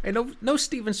 Hey, no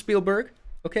Steven Spielberg,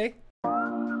 okay?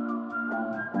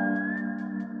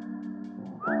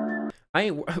 I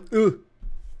ain't...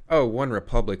 Oh, One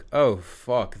Republic. Oh,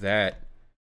 fuck that.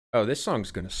 Oh, this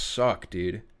song's gonna suck,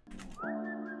 dude.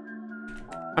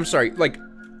 I'm sorry, like,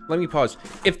 let me pause.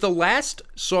 If the last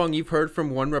song you've heard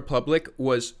from One Republic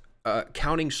was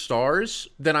Counting Stars,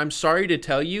 then I'm sorry to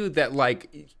tell you that,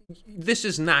 like, this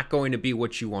is not going to be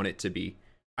what you want it to be.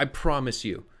 I promise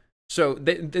you. So,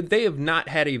 they have not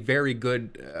had a very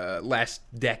good last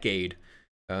decade.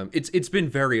 It's been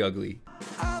very ugly.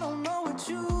 I don't know what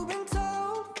you've been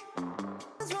told.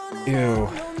 Ew.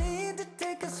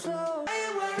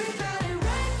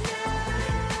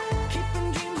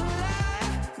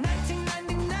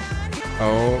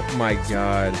 Oh my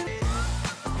god.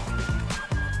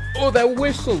 Oh, that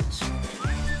whistles!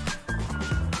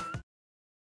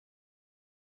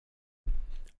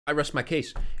 I rest my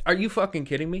case. Are you fucking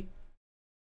kidding me?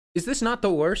 Is this not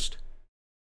the worst?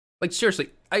 Like, seriously,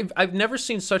 I've never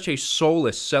seen such a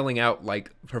soulless selling out,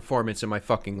 like, performance in my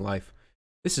fucking life.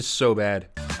 This is so bad.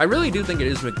 I really do think it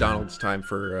is McDonald's time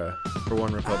for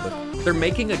One Republic. They're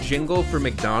making a jingle for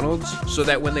McDonald's so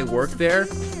that when they work there,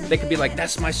 they can be like,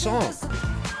 that's my song.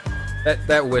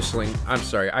 That whistling, I'm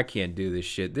sorry, I can't do this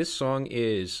shit. This song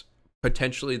is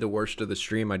potentially the worst of the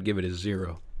stream. I'd give it a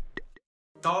 0.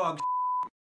 Dog.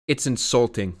 It's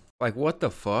insulting. Like, what the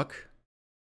fuck?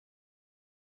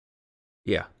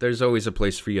 Yeah, there's always a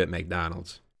place for you at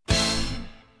McDonald's.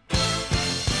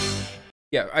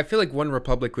 Yeah, I feel like One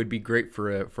Republic would be great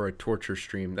for a torture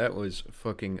stream. That was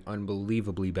fucking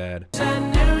unbelievably bad.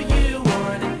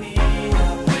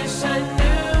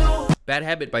 Bad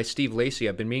Habit by Steve Lacy.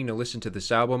 I've been meaning to listen to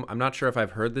this album. I'm not sure if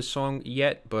I've heard this song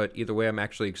yet, but either way, I'm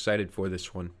actually excited for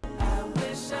this one.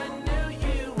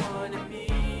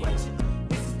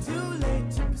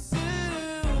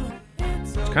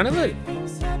 It's kind of like...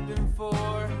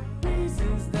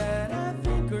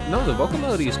 No, the vocal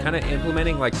melody is kind of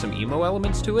implementing like some emo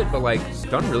elements to it, but like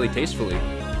done really tastefully.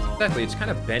 Exactly, it's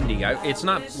kind of bendy. It's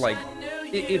not like,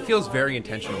 it feels very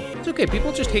intentional. It's okay,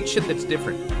 people just hate shit that's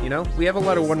different, you know? We have a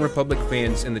lot of One Republic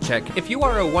fans in the chat. If you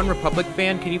are a One Republic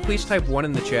fan, can you please type 1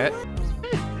 in the chat?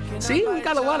 See, we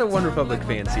got a lot of One Republic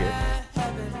fans here.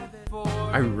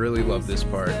 I really love this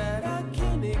part. Dude,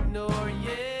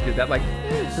 that like...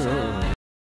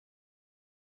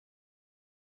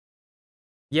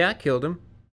 Yeah, I killed him.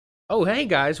 Oh, hey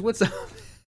guys, what's up?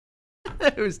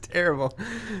 That was terrible.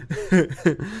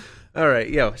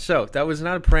 Alright, yo, so, that was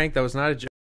not a prank, that was not a joke.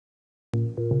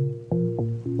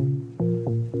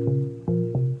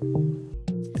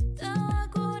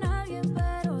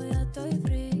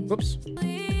 Whoops.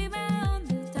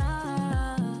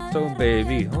 So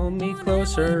baby, hold me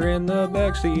closer in the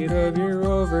backseat of your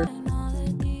Rover.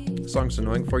 The song's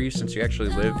annoying for you since you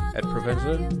actually live at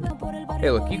Provenza? Hey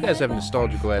look, you guys have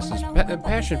nostalgia glasses.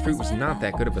 Passion Fruit was not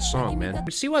that good of a song, man.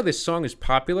 You see why this song is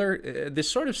popular? This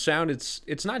sort of sound,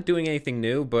 it's not doing anything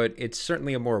new, but it's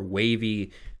certainly a more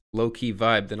wavy, low-key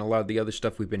vibe than a lot of the other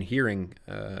stuff we've been hearing.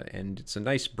 And it's a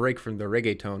nice break from the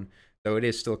reggaeton, though it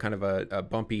is still kind of a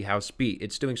bumpy house beat.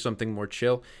 It's doing something more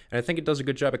chill, and I think it does a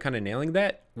good job at kind of nailing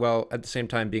that, while at the same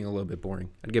time being a little bit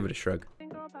boring. I'd give it a shrug.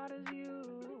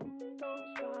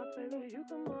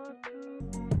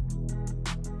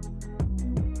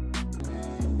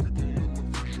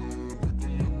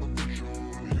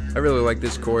 I really like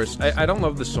this chorus. I don't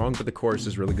love the song, but the chorus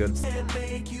is really good.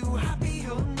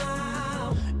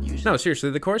 No, seriously,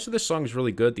 the chorus of this song is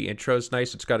really good. The intro is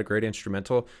nice. It's got a great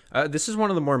instrumental. This is one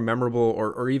of the more memorable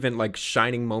or even like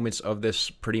shining moments of this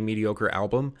pretty mediocre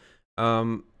album.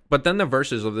 But then the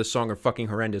verses of this song are fucking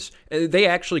horrendous. They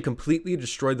actually completely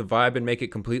destroy the vibe and make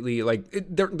it completely like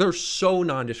they're so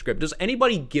nondescript. Does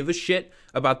anybody give a shit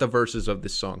about the verses of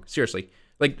this song? Seriously.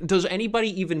 Like, does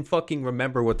anybody even fucking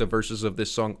remember what the verses of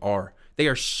this song are? They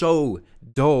are so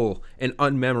dull and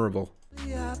unmemorable.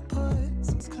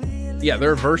 Yeah,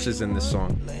 there are verses in this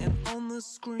song.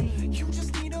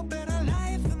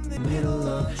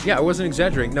 Yeah, I wasn't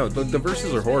exaggerating. No, the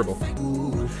verses are horrible.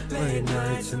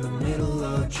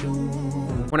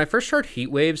 When I first heard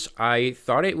Heat Waves, I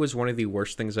thought it was one of the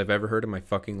worst things I've ever heard in my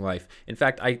fucking life. In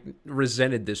fact, I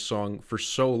resented this song for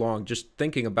so long, just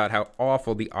thinking about how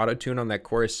awful the autotune on that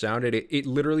chorus sounded. It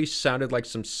literally sounded like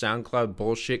some SoundCloud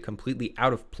bullshit, completely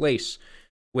out of place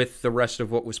with the rest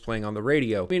of what was playing on the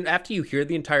radio. I mean, after you hear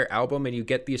the entire album and you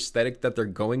get the aesthetic that they're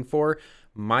going for,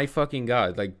 my fucking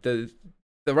god, like the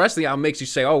rest of the album makes you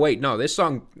say, oh wait, no, this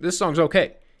song's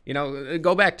okay. You know,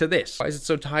 go back to this. Why is it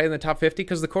so high in the top 50?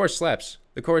 Because the chorus slaps.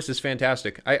 The chorus is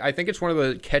fantastic. I think it's one of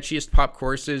the catchiest pop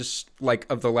choruses, like,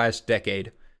 of the last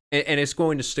decade. And it's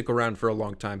going to stick around for a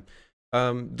long time.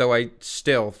 Though I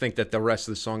still think that the rest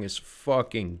of the song is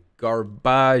fucking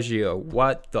garbaggio.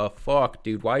 What the fuck,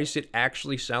 dude? Why does it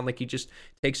actually sound like he just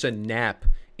takes a nap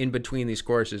in between these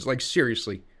choruses? Like,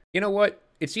 seriously. You know what?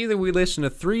 It's either we listen to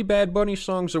 3 Bad Bunny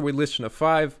songs or we listen to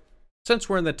 5. Since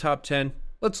we're in the top 10,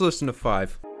 let's listen to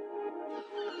 5.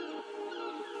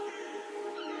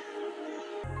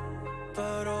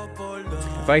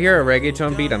 If I hear a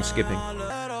reggaeton beat, I'm skipping.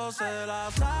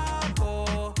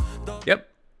 Yep.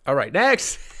 All right,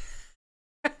 next.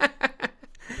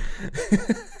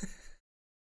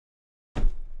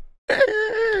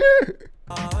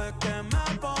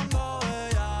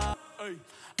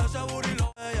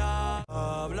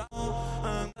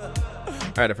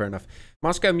 Alright, fair enough.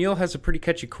 Moscow Mule has a pretty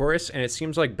catchy chorus, and it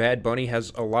seems like Bad Bunny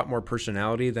has a lot more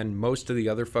personality than most of the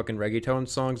other fucking reggaeton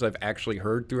songs I've actually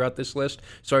heard throughout this list,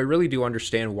 so I really do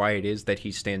understand why it is that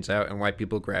he stands out and why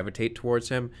people gravitate towards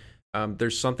him.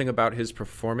 There's something about his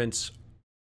performance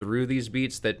through these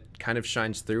beats that kind of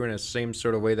shines through in the same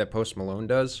sort of way that Post Malone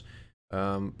does.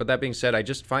 But that being said, I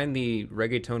just find the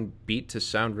reggaeton beat to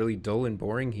sound really dull and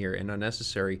boring here and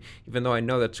unnecessary. Even though I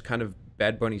know that's kind of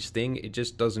Bad Bunny's thing, it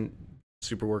just doesn't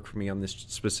super work for me on this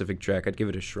specific track. I'd give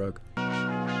it a shrug.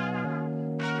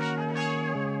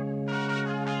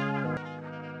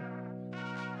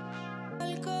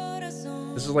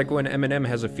 This is like when Eminem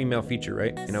has a female feature,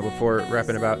 right? You know, before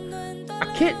rapping about,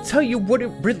 I can't tell you what it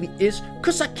really is,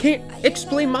 cause I can't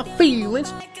explain my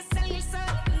feelings.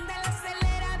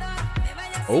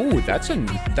 Oh, that's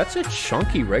a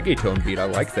chunky reggaeton beat. I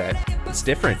like that. It's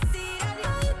different.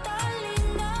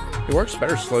 It works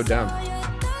better slowed down.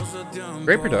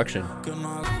 Great production.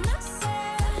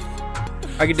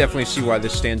 I could definitely see why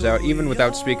this stands out, even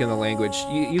without speaking the language.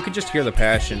 You could just hear the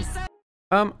passion.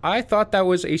 I thought that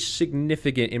was a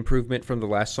significant improvement from the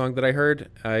last song that I heard.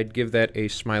 I'd give that a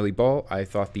smiley ball. I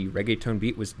thought the reggaeton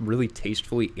beat was really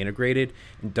tastefully integrated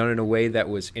and done in a way that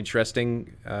was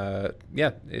interesting.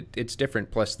 Yeah, it's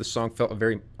different. Plus, the song felt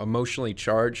very emotionally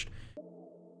charged.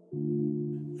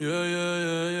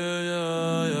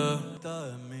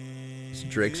 It's a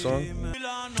Drake song.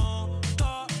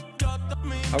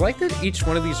 I like that each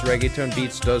one of these reggaeton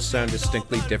beats does sound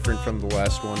distinctly different from the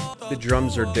last one. The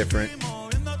drums are different.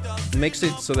 It makes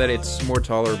it so that it's more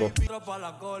tolerable.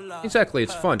 Exactly,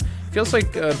 it's fun. Feels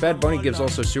like Bad Bunny gives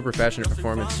also super passionate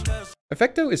performance.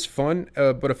 Effecto is fun,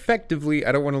 but effectively,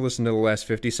 I don't want to listen to the last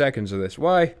 50 seconds of this.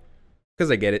 Why?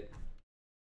 Because I get it.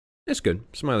 It's good.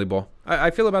 Smiley ball. I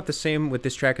feel about the same with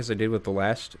this track as I did with the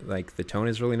last. Like, the tone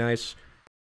is really nice.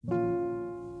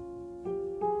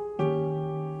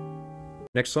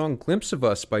 Next song, Glimpse of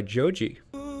Us by Joji.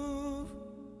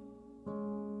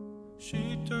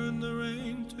 She turned the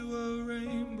rain to a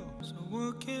rainbow, so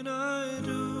what can I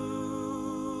do?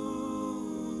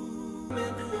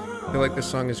 I feel like this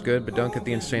song is good, but don't get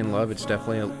the insane love. It's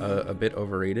definitely a bit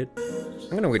overrated.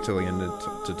 I'm gonna wait till the end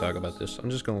to talk about this. I'm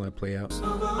just gonna let it play out. And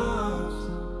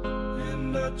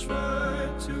I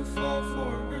tried to fall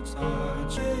for its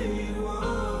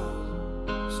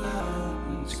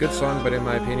It's a good song, but in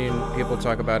my opinion, people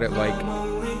talk about it like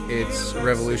it's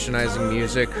revolutionizing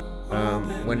music,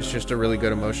 when it's just a really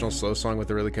good emotional slow song with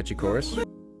a really catchy chorus.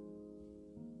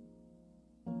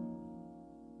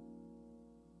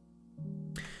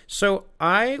 So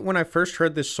when I first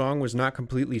heard this song, was not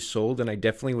completely sold, and I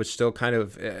definitely was still kind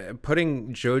of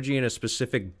putting Joji in a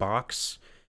specific box.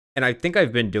 And I think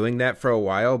I've been doing that for a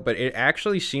while, but it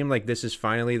actually seemed like this is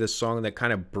finally the song that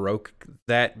kind of broke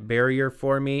that barrier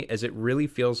for me, as it really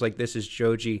feels like this is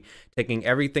Joji taking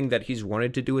everything that he's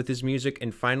wanted to do with his music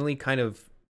and finally kind of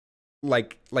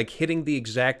like hitting the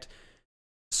exact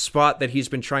spot that he's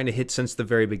been trying to hit since the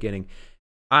very beginning.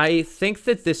 I think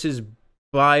that this is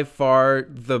by far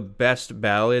the best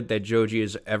ballad that Joji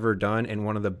has ever done, and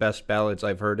one of the best ballads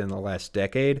I've heard in the last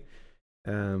decade.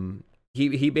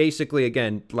 He basically,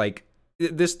 again, like,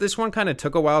 this one kind of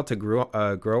took a while to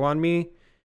grow on me,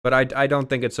 but I don't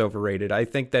think it's overrated. I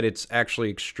think that it's actually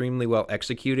extremely well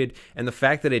executed, and the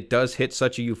fact that it does hit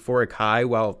such a euphoric high,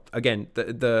 while, again,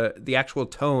 the actual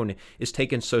tone is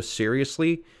taken so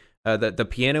seriously, the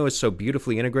piano is so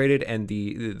beautifully integrated, and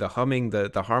the humming,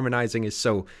 the harmonizing is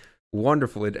so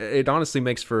wonderful. It honestly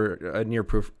makes for a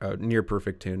near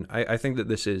perfect tune. I think that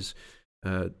this is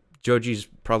Joji's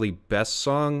probably best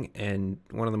song and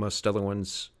one of the most stellar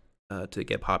ones to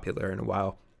get popular in a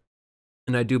while.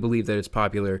 And I do believe that it's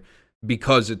popular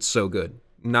because it's so good,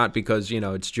 not because, you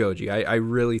know, it's Joji. I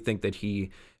really think that he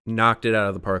knocked it out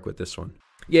of the park with this one.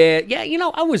 Yeah, you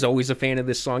know, I was always a fan of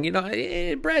this song. You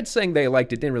know, Brad saying they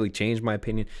liked it didn't really change my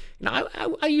opinion. You know,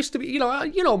 I used to be, you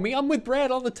know me, I'm with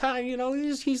Brad all the time. You know,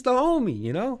 he's the homie.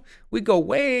 You know, we go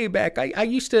way back. I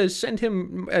used to send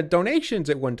him donations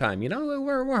at one time. You know,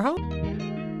 we're home.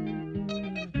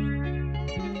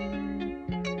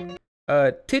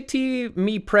 Titi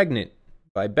Me Pregnant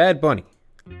by Bad Bunny.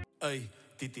 Hey,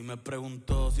 Titi me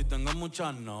preguntó si tengo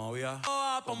muchas novias.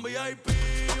 Un VIP,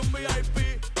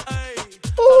 hey.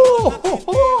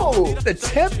 Oh, the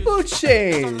tempo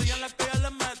change.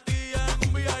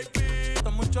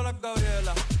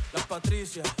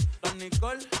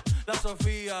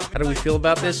 How do we feel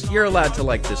about this? You're allowed to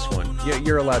like this one.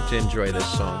 You're allowed to enjoy this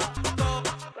song.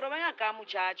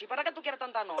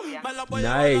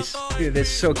 Nice. Dude, that's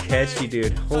so catchy,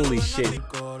 dude. Holy shit.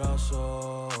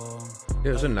 It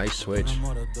was a nice switch.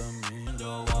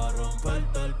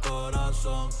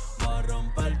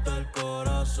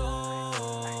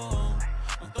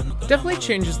 Definitely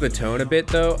changes the tone a bit,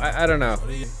 though. I don't know.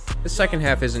 The second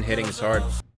half isn't hitting as hard.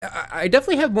 I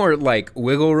definitely have more like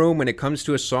wiggle room when it comes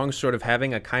to a song sort of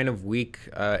having a kind of weak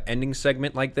ending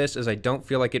segment like this, as I don't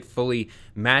feel like it fully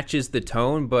matches the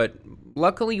tone. But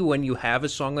luckily, when you have a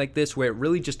song like this where it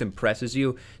really just impresses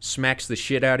you, smacks the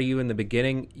shit out of you in the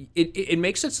beginning, it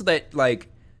makes it so that like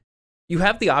you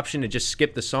have the option to just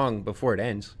skip the song before it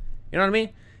ends. You know what I mean?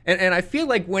 And I feel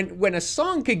like when a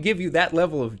song could give you that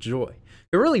level of joy,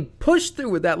 to really push through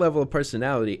with that level of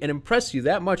personality and impress you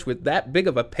that much with that big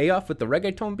of a payoff with the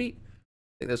reggaeton beat,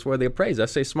 I think that's worthy of praise. I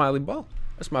say Smiley Ball.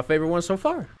 That's my favorite one so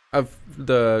far of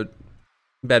the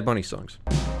Bad Bunny songs.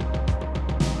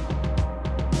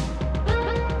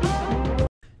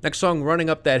 Next song, Running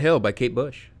Up That Hill by Kate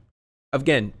Bush.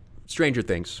 Again, Stranger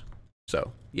Things.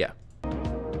 So, yeah.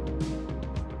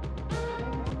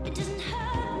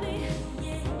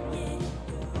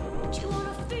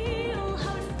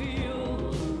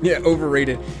 Yeah,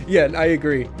 overrated. Yeah, I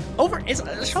agree.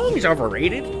 The song is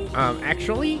overrated.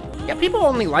 Actually, yeah, people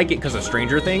only like it because of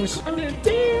Stranger Things. I'm gonna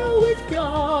deal with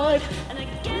God, and I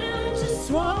get out to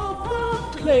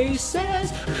swap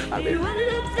places. I've been running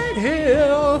up that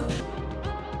hill.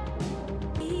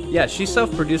 Yeah, she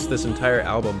self-produced this entire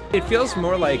album. It feels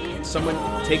more like someone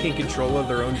taking control of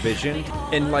their own vision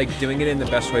and like doing it in the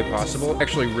best way possible.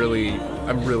 Actually,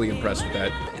 I'm really impressed with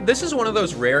that. This is one of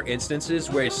those rare instances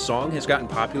where a song has gotten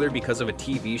popular because of a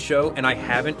TV show and I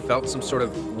haven't felt some sort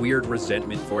of weird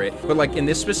resentment for it. But like in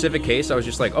this specific case, I was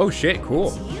just like, oh shit, cool.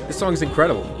 This song's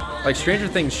incredible. Like Stranger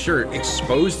Things, sure,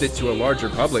 exposed it to a larger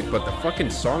public, but the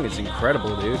fucking song is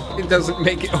incredible, dude. It doesn't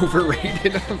make it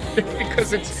overrated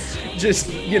because it's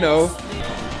just, you know.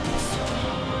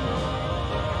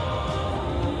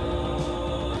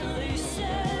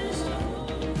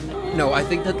 No, I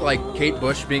think that like Kate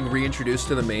Bush being reintroduced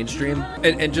to the mainstream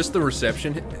and just the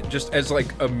reception, just as like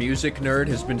a music nerd,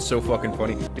 has been so fucking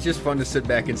funny. It's just fun to sit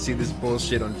back and see this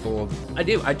bullshit unfold. I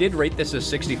did rate this as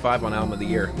 65 on Album of the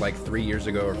Year like 3 years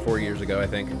ago or 4 years ago, I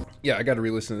think. Yeah, I gotta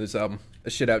re-listen to this album.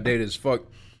 This shit outdated as fuck.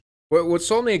 What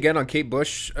sold me again on Kate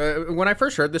Bush, when I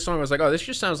first heard this song, I was like, oh, this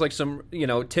just sounds like some, you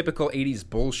know, typical 80s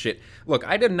bullshit. Look,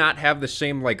 I did not have the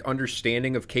same, like,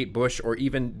 understanding of Kate Bush or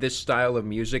even this style of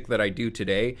music that I do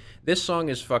today. This song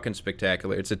is fucking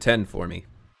spectacular. It's a 10 for me.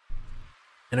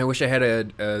 And I wish I had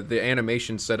the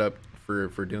animation set up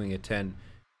for doing a 10.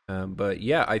 But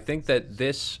yeah, I think that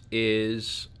this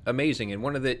is amazing. And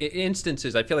one of the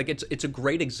instances, I feel like it's a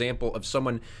great example of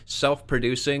someone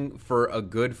self-producing for a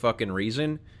good fucking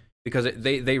reason. Because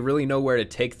they really know where to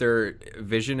take their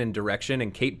vision and direction,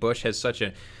 and Kate Bush has such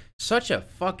a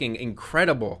fucking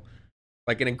incredible,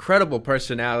 like an incredible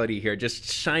personality here, just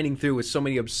shining through with so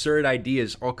many absurd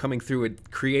ideas, all coming through with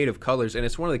creative colors, and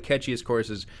it's one of the catchiest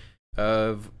choruses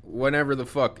of whatever the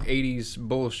fuck 80s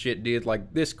bullshit did.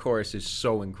 Like, this chorus is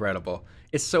so incredible.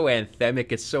 It's so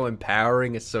anthemic, it's so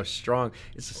empowering, it's so strong.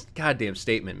 It's a goddamn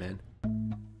statement, man.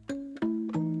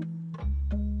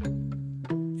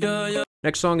 Yeah.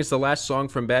 Next song is the last song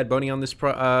from Bad Bunny on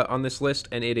this list,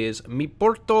 and it is Mi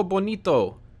Porto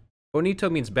Bonito. Bonito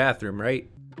means bathroom, right?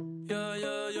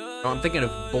 Oh, I'm thinking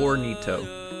of Bornito.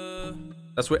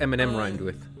 That's what Eminem rhymed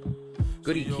with.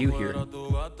 Good EQ here.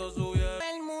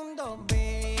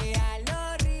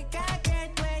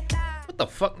 What the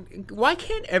fuck? Why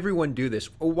can't everyone do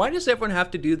this? Why does everyone have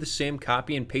to do the same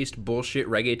copy and paste bullshit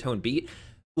reggaeton beat?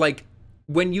 Like,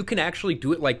 when you can actually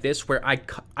do it like this, where I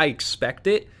expect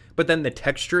it, but then the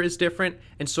texture is different,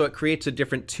 and so it creates a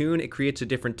different tune, it creates a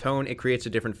different tone, it creates a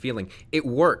different feeling. It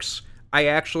works. I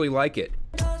actually like it.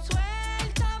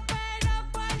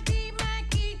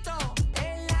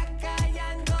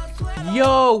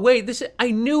 Yo, wait,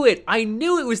 I knew it. I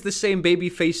knew it was the same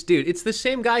babyface dude. It's the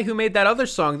same guy who made that other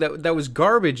song that was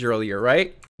garbage earlier,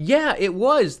 right? Yeah, it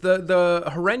was. The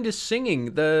horrendous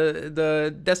singing,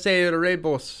 the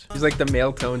Desesperados. He's like the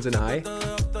male tones and high.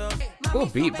 Cool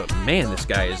beat, but man, this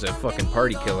guy is a fucking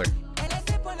party killer.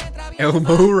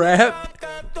 Elbow rap.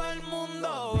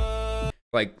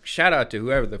 Like, shout out to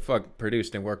whoever the fuck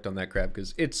produced and worked on that crap,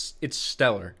 because it's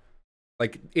stellar.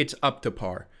 Like, it's up to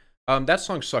par. That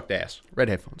song sucked ass. Red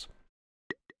headphones.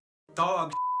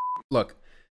 Dog. Look,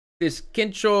 this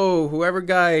Chencho, whoever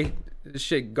guy, this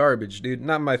shit garbage, dude.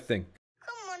 Not my thing.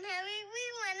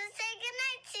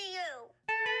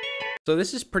 So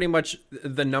this is pretty much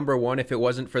the number one if it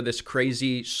wasn't for this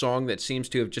crazy song that seems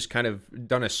to have just kind of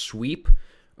done a sweep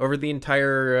over the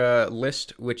entire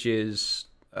list, which is,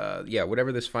 yeah,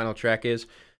 whatever this final track is.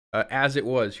 As It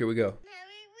Was. Here we go.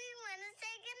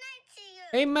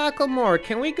 Hey, Macklemore,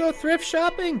 can we go thrift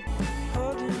shopping?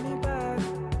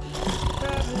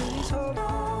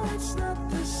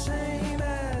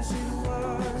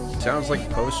 Sounds like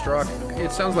post-rock.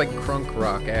 It sounds like crunk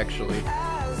rock, actually.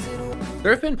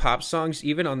 There have been pop songs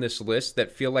even on this list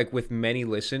that feel like with many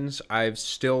listens, I've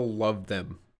still loved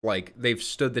them. Like, they've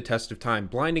stood the test of time.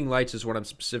 Blinding Lights is what I'm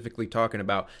specifically talking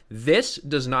about. This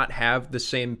does not have the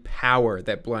same power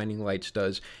that Blinding Lights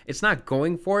does. It's not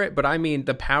going for it, but I mean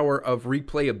the power of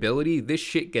replayability. This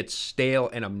shit gets stale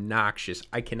and obnoxious.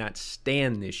 I cannot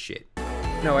stand this shit.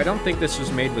 No, I don't think this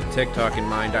was made with TikTok in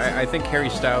mind. I think Harry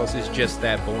Styles is just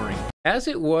that boring. As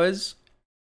It Was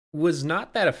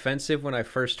not that offensive when I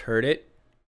first heard it.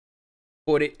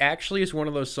 But it actually is one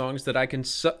of those songs that I can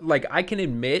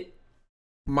admit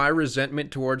my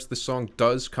resentment towards the song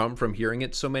does come from hearing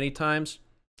it so many times.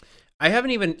 I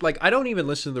haven't even, I don't even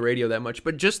listen to the radio that much,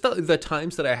 but just the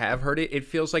times that I have heard it, it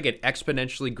feels like it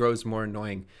exponentially grows more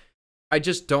annoying. I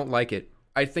just don't like it.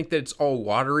 I think that it's all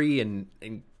watery and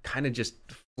kind of just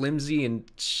flimsy and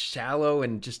shallow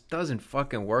and just doesn't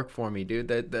fucking work for me,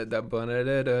 dude. I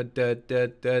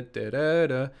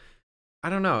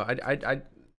don't know.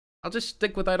 I'll just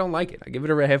stick with I don't like it. I give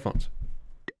it a red headphones.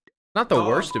 Not the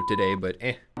worst of today, but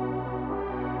eh.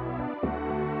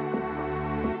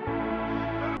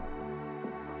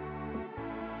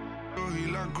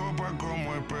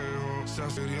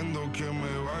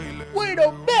 We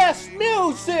the best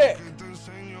music!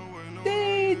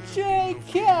 DJ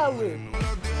Khaled!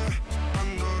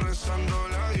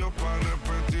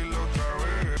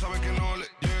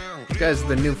 This guy's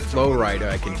the new flow rider,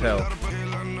 I can tell.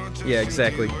 Yeah,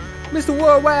 exactly. Mr.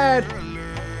 Worldwide!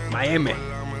 Miami.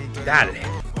 Got it.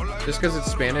 Just because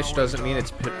it's Spanish doesn't mean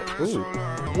it's... Ooh.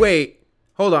 Wait.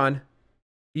 Hold on.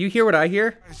 You hear what I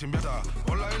hear?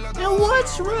 Now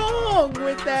what's wrong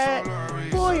with that?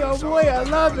 Boy, oh boy, I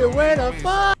love it when I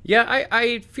fall. Yeah,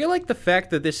 I feel like the fact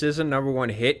that this is a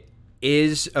 #1 hit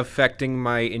is affecting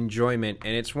my enjoyment,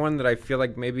 and it's one that I feel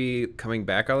like maybe coming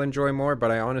back I'll enjoy more,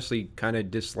 but I honestly kind of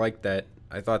dislike that.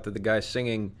 I thought that the guy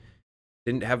singing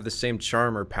didn't have the same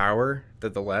charm or power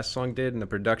that the last song did, and the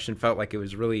production felt like it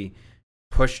was really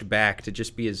pushed back to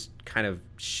just be as kind of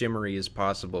shimmery as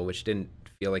possible, which didn't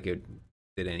feel like it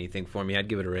did anything for me. I'd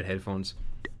give it a red headphones.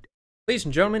 Ladies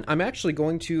and gentlemen, I'm actually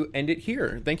going to end it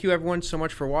here. Thank you everyone so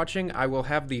much for watching. I will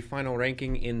have the final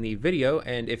ranking in the video,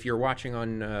 and if you're watching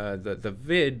on the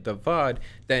VOD,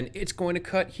 then it's going to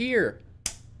cut here.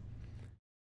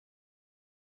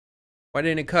 Why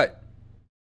didn't it cut?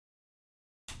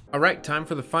 Alright, time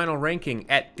for the final ranking.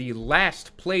 At the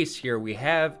last place here we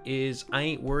have is I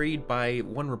Ain't Worried by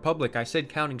One Republic. I said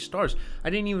Counting Stars. I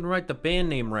didn't even write the band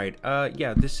name right.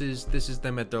 Yeah, this is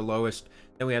them at their lowest.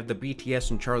 Then we have the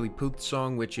BTS and Charlie Puth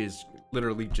song, which is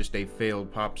literally just a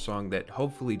failed pop song that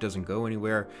hopefully doesn't go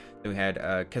anywhere. Then we had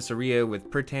Kesariya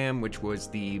with Pritam, which was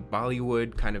the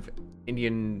Bollywood kind of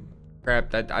Indian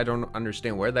crap that I don't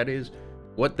understand where that is,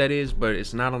 what that is, but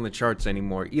it's not on the charts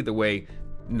anymore. Either way,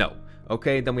 no.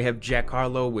 Okay, then we have Jack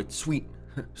Harlow with Sweet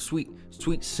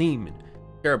Semen.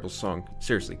 Terrible song.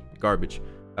 Seriously, garbage.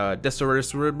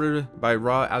 Desesperados by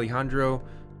Rauw Alejandro.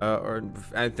 Or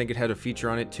I think it had a feature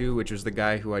on it too, which was the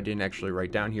guy who I didn't actually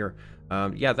write down here.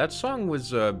 Yeah, that song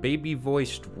was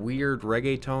baby-voiced, weird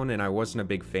reggaeton, and I wasn't a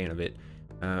big fan of it.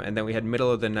 And then we had Middle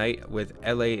of the Night with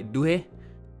Elley Duhe.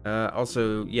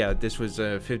 Also, yeah, this was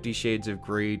a 50 Shades of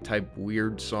Grey type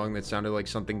weird song that sounded like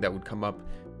something that would come up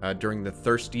during the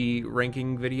Thirsty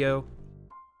ranking video.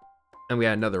 And we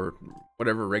had another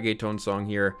whatever reggaeton song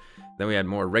here. Then we had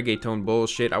more reggaeton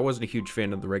bullshit. I wasn't a huge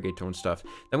fan of the reggaeton stuff.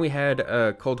 Then we had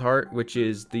Cold Heart, which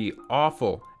is the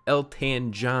awful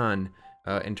Elton John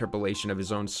interpolation of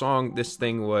his own song. This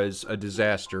thing was a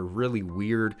disaster. Really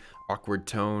weird, awkward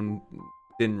tone.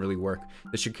 Didn't really work.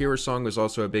 The Shakira song was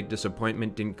also a big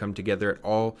disappointment. Didn't come together at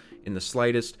all in the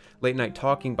slightest. Late Night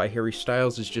Talking by Harry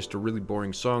Styles is just a really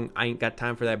boring song. I ain't got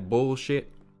time for that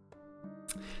bullshit.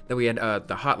 Then we had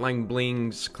the Hotline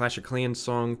Bling's Clash of Clans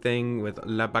song thing with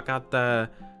La Bachatta,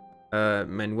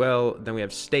 Manuel. Then we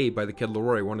have Stay by the Kid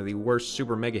Laroi, one of the worst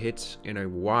super mega hits in a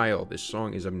while. This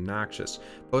song is obnoxious.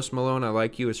 Post Malone, I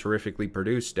Like You is horrifically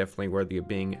produced, definitely worthy of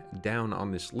being down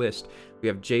on this list. We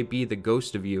have JB, The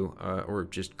Ghost of You, or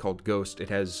just called Ghost. It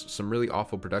has some really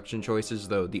awful production choices,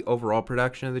 though the overall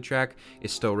production of the track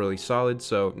is still really solid,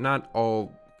 so not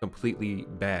all completely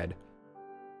bad.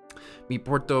 Mi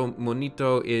Porto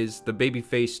Monito is the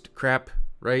baby-faced crap,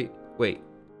 right? Wait.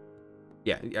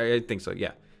 Yeah, I think so,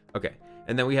 yeah. Okay.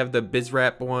 And then we have the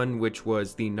Bizarrap one, which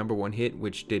was the #1 hit,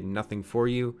 which did nothing for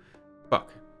you.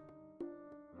 Fuck.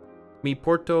 Mi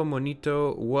Porto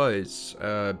Monito was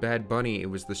Bad Bunny. It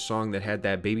was the song that had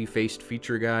that baby-faced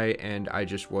feature guy, and I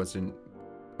just wasn't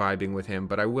vibing with him.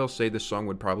 But I will say this song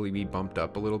would probably be bumped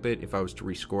up a little bit if I was to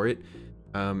rescore it,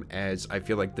 as I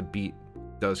feel like the beat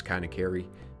does kind of carry.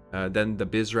 Then the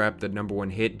Bizarrap, the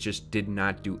 #1 hit, just did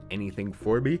not do anything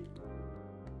for me.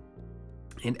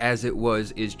 And As It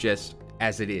Was is just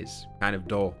as it is, kind of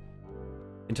dull.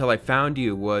 Until I Found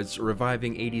You was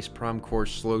reviving 80s prom core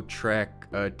slow track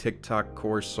TikTok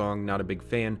core song, not a big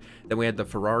fan. Then we had the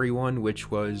Ferrari one,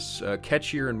 which was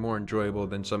catchier and more enjoyable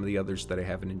than some of the others that I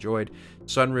haven't enjoyed.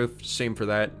 Sunroof, same for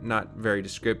that, not very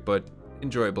descript, but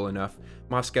enjoyable enough.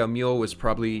 Moscow Mule was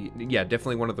probably, yeah,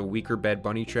 definitely one of the weaker Bad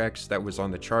Bunny tracks that was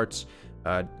on the charts.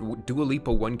 Dua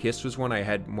Lipa One Kiss was one I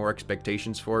had more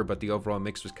expectations for, but the overall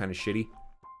mix was kind of shitty.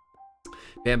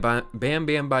 Bam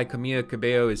Bam by Camilla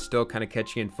Cabello is still kind of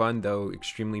catchy and fun, though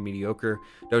extremely mediocre.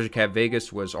 Doja Cat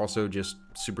Vegas was also just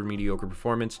super mediocre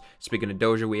performance. Speaking of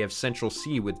Doja, we have Central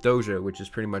C with Doja, which is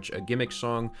pretty much a gimmick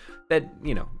song that,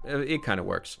 you know, it kind of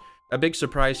works. A big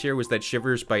surprise here was that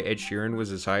Shivers by Ed Sheeran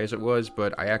was as high as it was,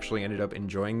 but I actually ended up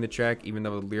enjoying the track, even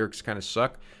though the lyrics kind of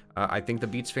suck. I think the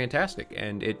beat's fantastic,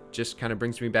 and it just kind of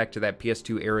brings me back to that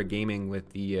PS2 era gaming with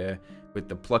the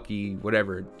plucky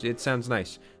whatever. It sounds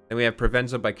nice. Then we have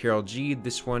Provenza by KAROL G.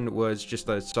 This one was just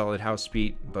a solid house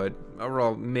beat, but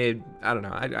overall mid. I don't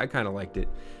know. I kind of liked it.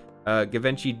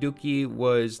 Givenchy Dookie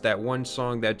was that one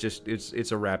song that just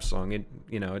it's a rap song. It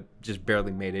just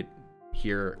barely made it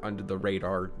here under the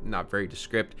radar. Not very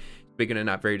descript. Speaking of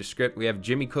not very descript, we have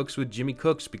Jimmy Cooks with Jimmy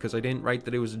Cooks because I didn't write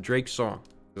that it was a Drake song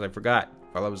because I forgot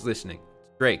while I was listening.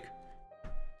 It's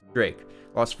Drake.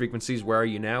 Lost Frequencies, Where Are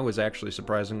You Now was actually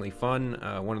surprisingly fun.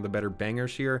 One of the better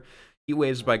bangers here. Heat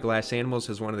Waves by Glass Animals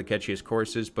has one of the catchiest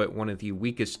choruses, but one of the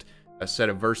weakest set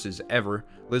of verses ever.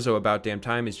 Lizzo About Damn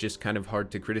Time is just kind of hard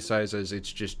to criticize as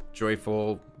it's just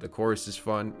joyful. The chorus is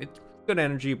fun. It's good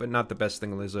energy, but not the best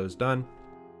thing Lizzo's done.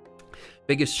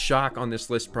 Biggest shock on this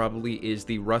list probably is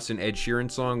the Russ and Ed Sheeran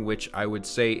song, which I would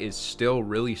say is still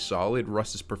really solid.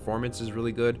 Russ's performance is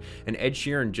really good, and Ed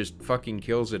Sheeran just fucking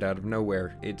kills it out of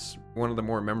nowhere. It's one of the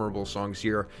more memorable songs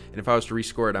here, and if I was to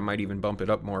rescore it, I might even bump it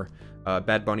up more.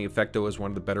 Bad Bunny Effecto is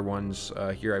one of the better ones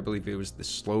here. I believe it was the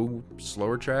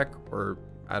slower track, or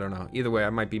I don't know. Either way, I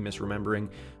might be misremembering.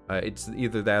 It's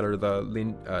either that or the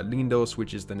Lindos,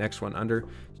 which is the next one under.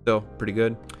 Still pretty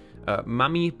good.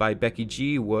 MAMII by Becky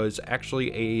G was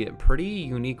actually a pretty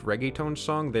unique reggaeton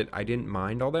song that I didn't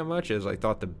mind all that much, as I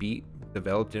thought the beat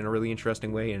developed in a really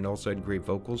interesting way and it also had great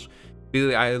vocals.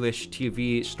 Billie Eilish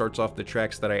TV starts off the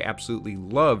tracks that I absolutely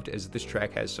loved, as this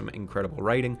track has some incredible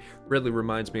writing. Really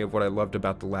reminds me of what I loved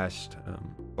about the last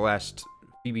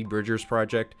Phoebe Bridgers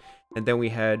project. And then we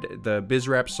had the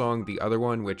Bizarrap song, the other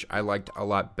one, which I liked a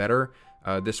lot better.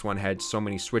 This one had so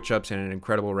many switch-ups and an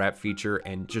incredible rap feature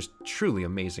and just truly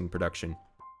amazing production.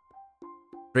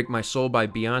 Break My Soul by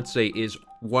Beyonce is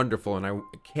wonderful, and I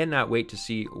cannot wait to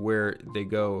see where they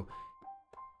go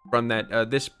from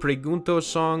that. This Pregunto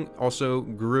song also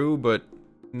grew, but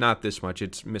not this much.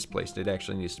 It's misplaced. It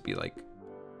actually needs to be like,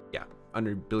 yeah,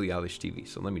 under Billie Eilish TV,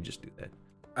 so let me just do that.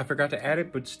 I forgot to add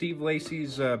it, but Steve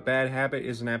Lacy's Bad Habit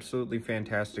is an absolutely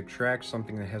fantastic track,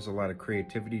 something that has a lot of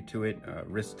creativity to it,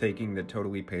 risk-taking that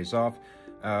totally pays off.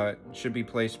 Should be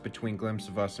placed between Glimpse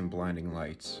of Us and Blinding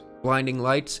Lights. Blinding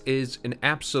Lights is an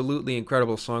absolutely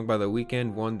incredible song by The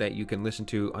Weeknd, one that you can listen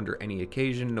to under any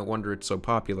occasion. No wonder it's so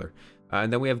popular.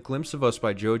 And then we have Glimpse of Us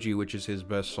by Joji, which is his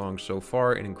best song so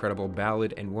far, an incredible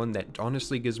ballad, and one that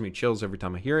honestly gives me chills every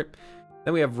time I hear it.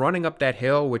 Then we have Running Up That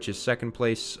Hill, which is second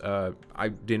place. I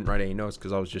didn't write any notes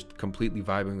because I was just completely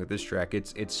vibing with this track.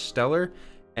 It's stellar,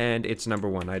 and it's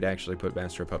 #1. I'd actually put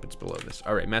Master of Puppets below this.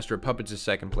 All right, Master of Puppets is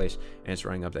second place, and it's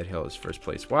Running Up That Hill is first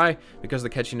place. Why? Because the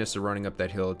catchiness of Running Up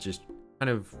That Hill just kind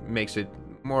of makes it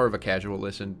more of a casual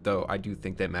listen, though I do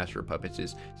think that Master of Puppets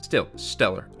is still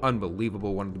stellar,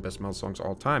 unbelievable, one of the best metal songs of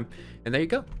all time. And there you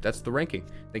go, that's the ranking.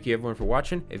 Thank you everyone for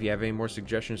watching. If you have any more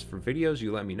suggestions for videos,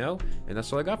 you let me know, and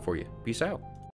that's all I got for you. Peace out.